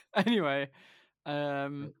 Anyway,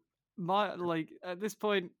 my at this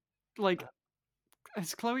point,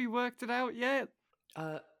 has Chloe worked it out yet?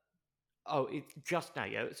 Just now,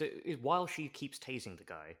 yeah. So while she keeps tasing the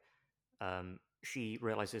guy, she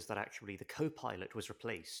realizes that actually the co-pilot was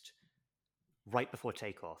replaced right before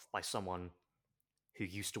takeoff by someone who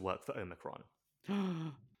used to work for Omicron.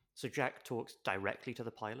 So Jack talks directly to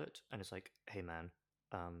the pilot and is like, "Hey man,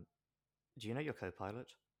 do you know your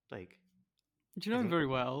co-pilot? Like, do you know him very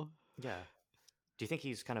well? Yeah. Do you think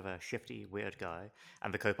he's kind of a shifty, weird guy?"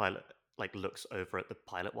 And the co-pilot looks over at the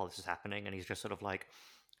pilot while this is happening, and he's just sort of like,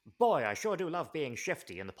 "Boy, I sure do love being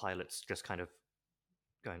shifty." And the pilot's just kind of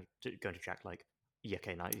going to Jack like, "Yeah,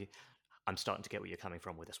 okay, now I'm starting to get where you're coming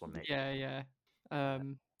from with this one, mate." Yeah.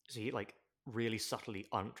 So he really subtly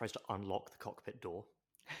tries to unlock the cockpit door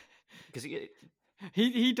because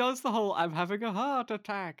he does the whole "I'm having a heart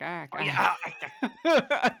attack" act. Oh, yeah.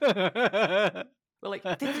 Well,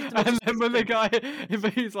 and then when the guy,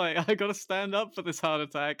 he's like, "I gotta stand up for this heart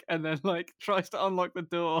attack," and then tries to unlock the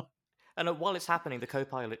door. And while it's happening, the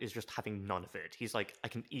co-pilot is just having none of it. He's like, "I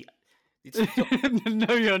can eat."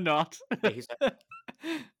 No, you're not. Yeah, he's like,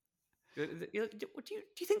 do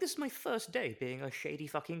you think this is my first day being a shady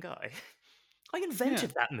fucking guy? I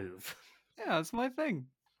invented that move. Yeah, that's my thing.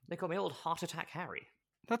 They call me Old Heart Attack Harry.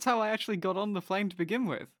 That's how I actually got on the plane to begin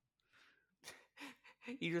with.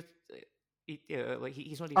 He's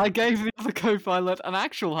not even... I gave the other co-pilot an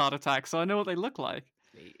actual heart attack, so I know what they look like.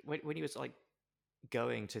 When he was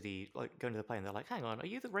going to the plane, they're like, "Hang on, are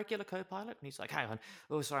you the regular co-pilot?" And he's like, "Hang on,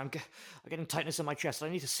 oh sorry, I'm getting tightness in my chest. I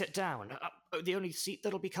need to sit down. The only seat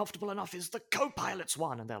that'll be comfortable enough is the co-pilot's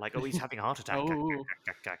one." And they're like, "Oh, he's having a heart attack. Oh.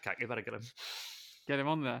 You better get him. Get him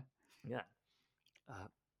on there." Yeah.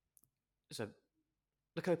 So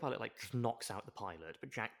the co-pilot just knocks out the pilot,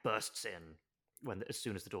 but Jack bursts in as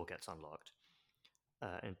soon as the door gets unlocked.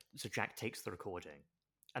 And so Jack takes the recording,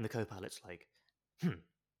 and the co-pilot's like,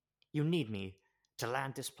 "You need me to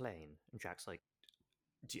land this plane." And Jack's like,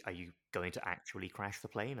 "Are you going to actually crash the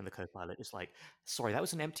plane?" And the co-pilot is like, "Sorry, that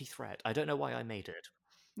was an empty threat. I don't know why I made it."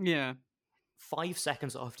 Yeah. 5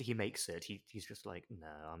 seconds after he makes it, he's just like, "No,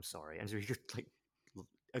 I'm sorry." And so he just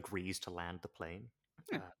agrees to land the plane.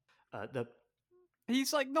 Yeah.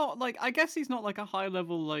 He's not I guess he's not a high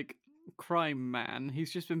level crime man.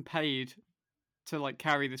 He's just been paid to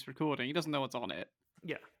carry this recording. He doesn't know what's on it.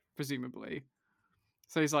 Yeah. Presumably.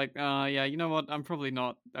 So he's like, yeah, you know what? I'm probably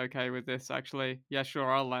not okay with this, actually. Yeah, sure,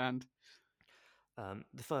 I'll land.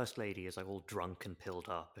 The first lady is all drunk and pilled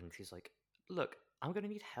up, and she's like, "Look, I'm going to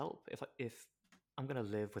need help if I'm going to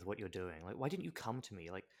live with what you're doing. Why didn't you come to me?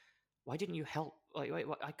 Why didn't you help?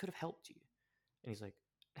 I could have helped you." And he's like,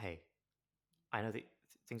 "Hey, I know that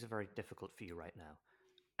things are very difficult for you right now,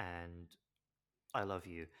 and I love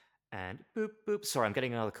you. And boop, boop. Sorry, I'm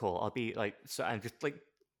getting another call. I'll be so I'm just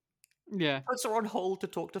yeah. Puts her on hold to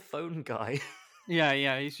talk to phone guy.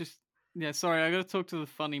 Yeah. He's just, yeah, sorry, I got to talk to the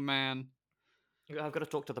funny man. I've got to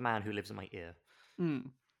talk to the man who lives in my ear.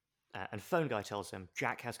 And phone guy tells him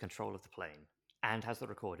Jack has control of the plane and has the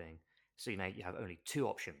recording. So you have only 2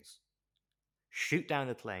 options: shoot down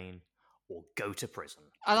the plane or go to prison.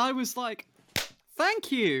 And I was like,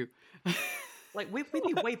 thank you. We'd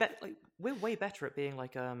be way better. We're way better at being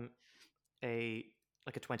a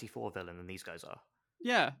 24 villain than these guys are.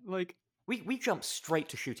 Yeah, we jump straight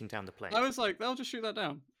to shooting down the plane. I was like, they'll just shoot that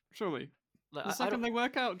down, surely. The second they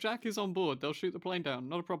work out Jack is on board, they'll shoot the plane down,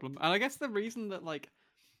 not a problem. And I guess the reason that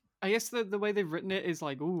I guess the way they've written it is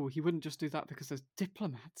oh, he wouldn't just do that because there's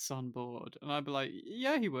diplomats on board. And I'd be like,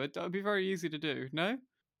 yeah, he would. That would be very easy to do. No?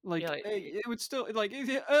 It would still,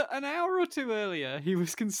 an hour or 2 earlier, he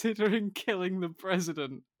was considering killing the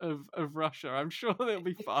president of Russia. I'm sure they'll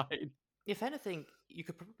be fine. If anything, you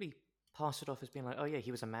could probably pass it off as being oh yeah,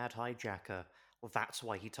 he was a mad hijacker. Well, that's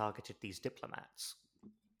why he targeted these diplomats.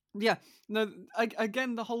 Yeah. No,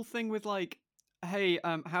 again, the whole thing with hey,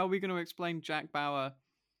 how are we going to explain Jack Bauer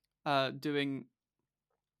doing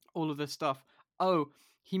all of this stuff? Oh,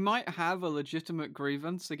 he might have a legitimate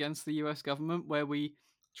grievance against the US government where we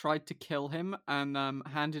tried to kill him and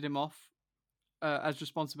handed him off as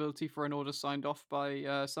responsibility for an order signed off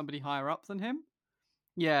by somebody higher up than him.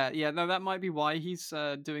 Yeah, no, that might be why he's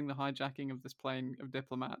doing the hijacking of this plane of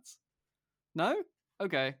diplomats. No?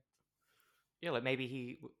 Okay. Yeah, maybe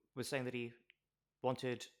he was saying that he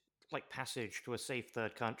wanted like passage to a safe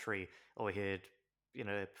third country, or he'd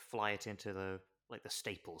fly it into the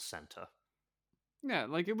Staples Center. Yeah,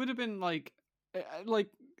 like it would have been like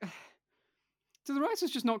do the writers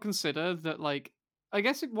just not consider that, like, I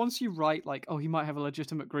guess once you write, like, oh, he might have a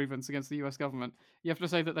legitimate grievance against the US government, you have to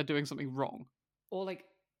say that they're doing something wrong. Or, like,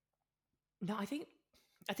 no, I think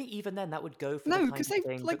even then that would go for No, the because kind of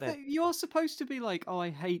thing that you're supposed to be like, oh, I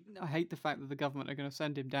hate the fact that the government are going to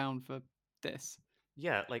send him down for this.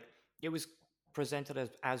 Yeah, like, it was presented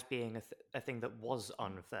as being a thing that was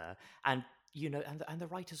unfair. And, and the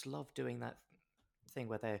writers love doing that thing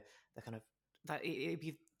where they're kind of, that it'd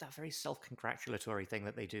be that very self-congratulatory thing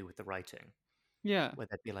that they do with the writing. Yeah. Where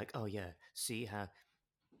they'd be like, oh yeah, see how,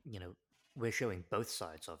 we're showing both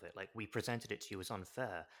sides of it. Like, we presented it to you as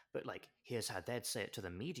unfair, but like, here's how they'd say it to the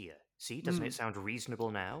media. See, doesn't it sound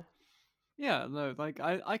reasonable now? Yeah, no, like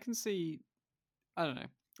I can see, I don't know,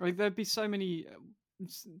 like there'd be so many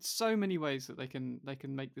ways that they can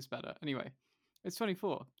make this better. Anyway, it's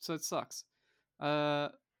 24, so it sucks.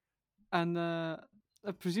 And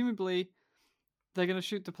presumably they're going to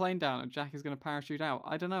shoot the plane down and Jack is going to parachute out.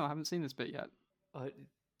 I don't know. I haven't seen this bit yet.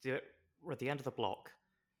 We're at the end of the block.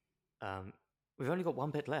 We've only got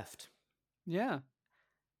one bit left. Yeah.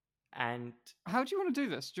 And how do you want to do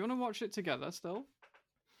this? Do you want to watch it together still?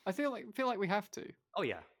 I feel like we have to. Oh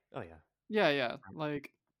yeah. Yeah.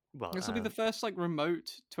 Like, well, this will be the first like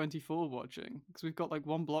remote 24 watching, because we've got like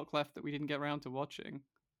one block left that we didn't get around to watching.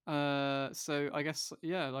 So I guess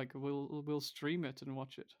like we'll stream it and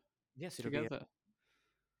watch it. Yes, together.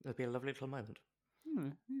 It'll be a lovely little moment.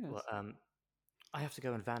 Yes. Well, I have to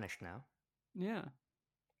go and vanish now. Yeah.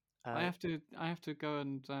 I have to go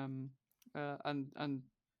and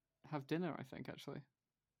have dinner, I think, actually.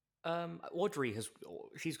 Audrey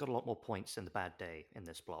she's got a lot more points in the bad day in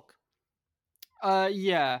this block.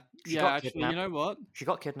 Yeah. Actually, kidnapped. You know what? She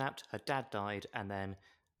got kidnapped, her dad died, and then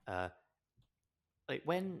like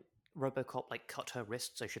when RoboCop like cut her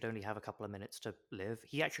wrist so she'd only have a couple of minutes to live,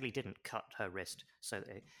 he actually didn't cut her wrist, so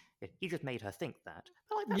he just made her think that.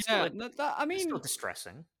 But like that's still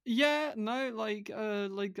distressing. Yeah, no, like a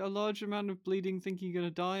large amount of bleeding thinking you're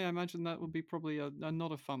gonna die. I imagine that would be probably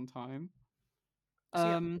not a fun time.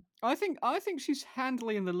 I think she's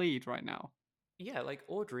handily in the lead right now. Yeah, like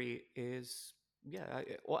Audrey is. Yeah,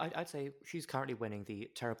 I'd say she's currently winning the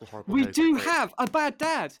terrible, horrible. We do have a bad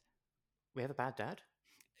dad. We have a bad dad.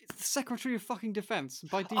 It's the Secretary of fucking Defense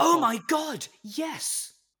by default. Oh my god!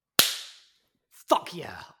 Yes. Fuck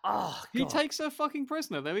yeah! Oh, God. He takes her fucking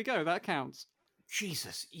prisoner. There we go. That counts.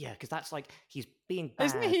 Jesus, yeah, because that's like he's being bad.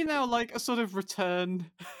 Isn't he now like a sort of return?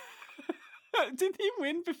 Did he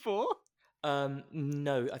win before?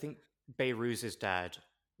 No, I think Beirut's dad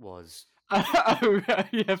was. Oh,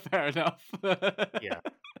 yeah, fair enough. Yeah.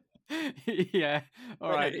 Yeah.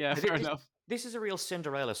 All right. Yeah, fair enough. This is a real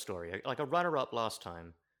Cinderella story. Like a runner-up last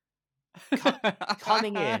time.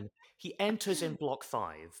 Coming in, he enters in block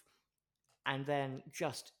 5, and then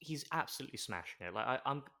he's absolutely smashing it. Like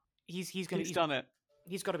he's done it.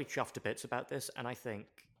 He's got to be chuffed to bits about this, and I think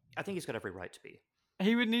he's got every right to be.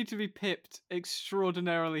 He would need to be pipped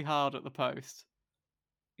extraordinarily hard at the post.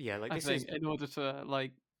 Yeah, like this is in order to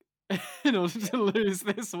lose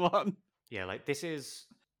this one. Yeah, like this is.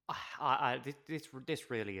 This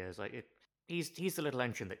really is like it. He's the little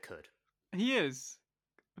engine that could. He is.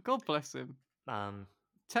 God bless him.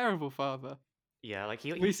 Terrible father. Yeah, like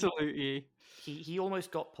we salute you. He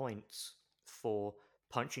almost got points for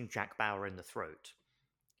punching Jack Bauer in the throat.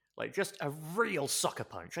 Like just a real sucker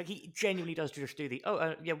punch. Like he genuinely does just do the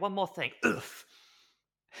one more thing. Oof.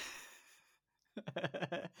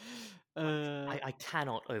 I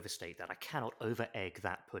cannot overstate that. I cannot over-egg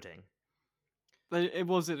that pudding. It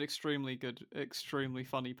was an extremely good, extremely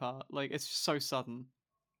funny part. Like, it's so sudden.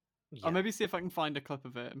 Yeah. I'll maybe see if I can find a clip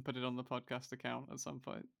of it and put it on the podcast account at some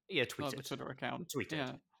point. Yeah, tweet it. The Twitter account. Tweet it.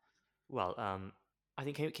 Well, I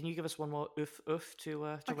think, can you give us one more oof to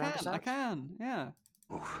round us out? I can, yeah.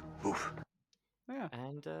 Oof. Yeah.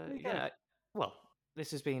 And, yeah, well,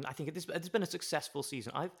 this has been, I think it's been a successful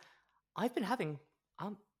season. I've been having,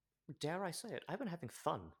 dare I say it, I've been having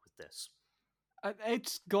fun with this.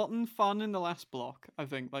 It's gotten fun in the last block, I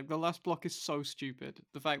think. Like, the last block is so stupid.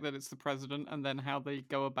 The fact that it's the president and then how they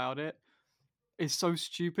go about it is so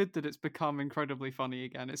stupid that it's become incredibly funny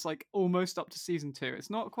again. It's like almost up to season 2. It's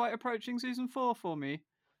not quite approaching season 4 for me.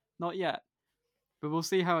 Not yet. But we'll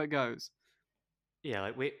see how it goes. Yeah,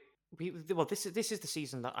 like well, this is the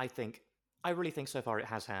season that I really think so far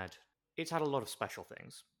it's had a lot of special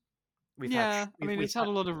things. It's had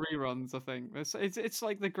a lot of reruns, I think. It's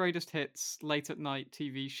like the greatest hits late at night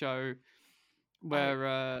TV show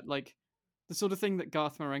where like the sort of thing that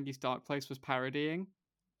Garth Marenghi's Dark Place was parodying.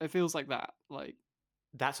 It feels like that. Like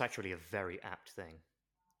that's actually a very apt thing.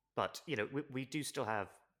 But we do still have.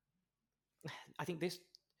 I think this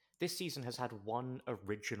season has had one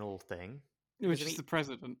original thing, which is the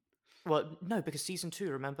president. Well, no, because season 2,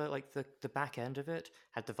 remember, like the back end of it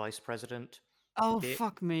had the vice president. Oh,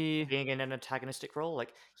 fuck me! Being in an antagonistic role,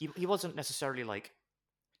 like he wasn't necessarily like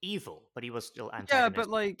evil, but he was still antagonistic. Yeah, but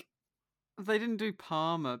like they didn't do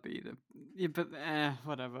Palmer be the. Yeah, but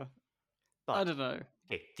whatever. But, I don't know.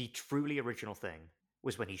 Okay, the truly original thing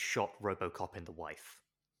was when he shot RoboCop in the wife.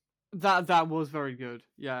 That was very good.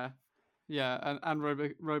 Yeah, and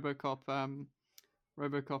RoboCop.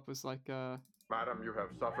 RoboCop was like. Madam, you have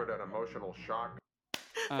suffered an emotional shock.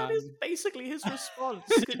 That is basically his response.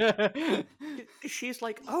 She's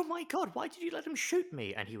like, "Oh my god, why did you let him shoot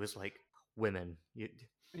me?" And he was like, "Women."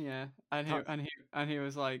 Yeah, and he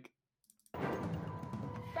was like.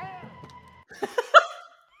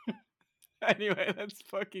 Anyway,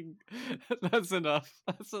 that's enough.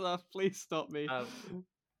 That's enough. Please stop me.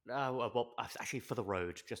 Well, actually, for the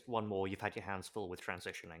road, just one more. You've had your hands full with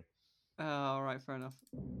transitioning. All right, fair enough.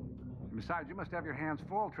 Besides, you must have your hands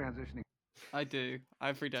full transitioning. I do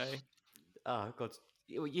every day. Oh God,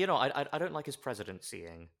 I don't like his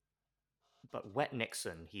presidencying, but Wet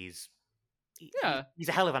Nixon, he's a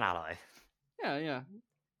hell of an ally. Yeah.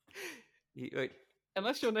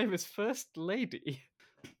 Unless your name is First Lady.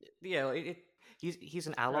 Yeah, he's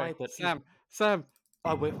an ally, right. but Sam.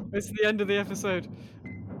 Oh, it's the end of the episode.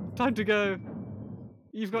 Time to go.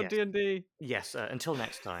 You've got D&D. Yes. Until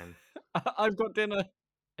next time. I've got dinner.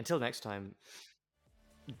 Until next time.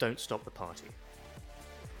 Don't stop the party.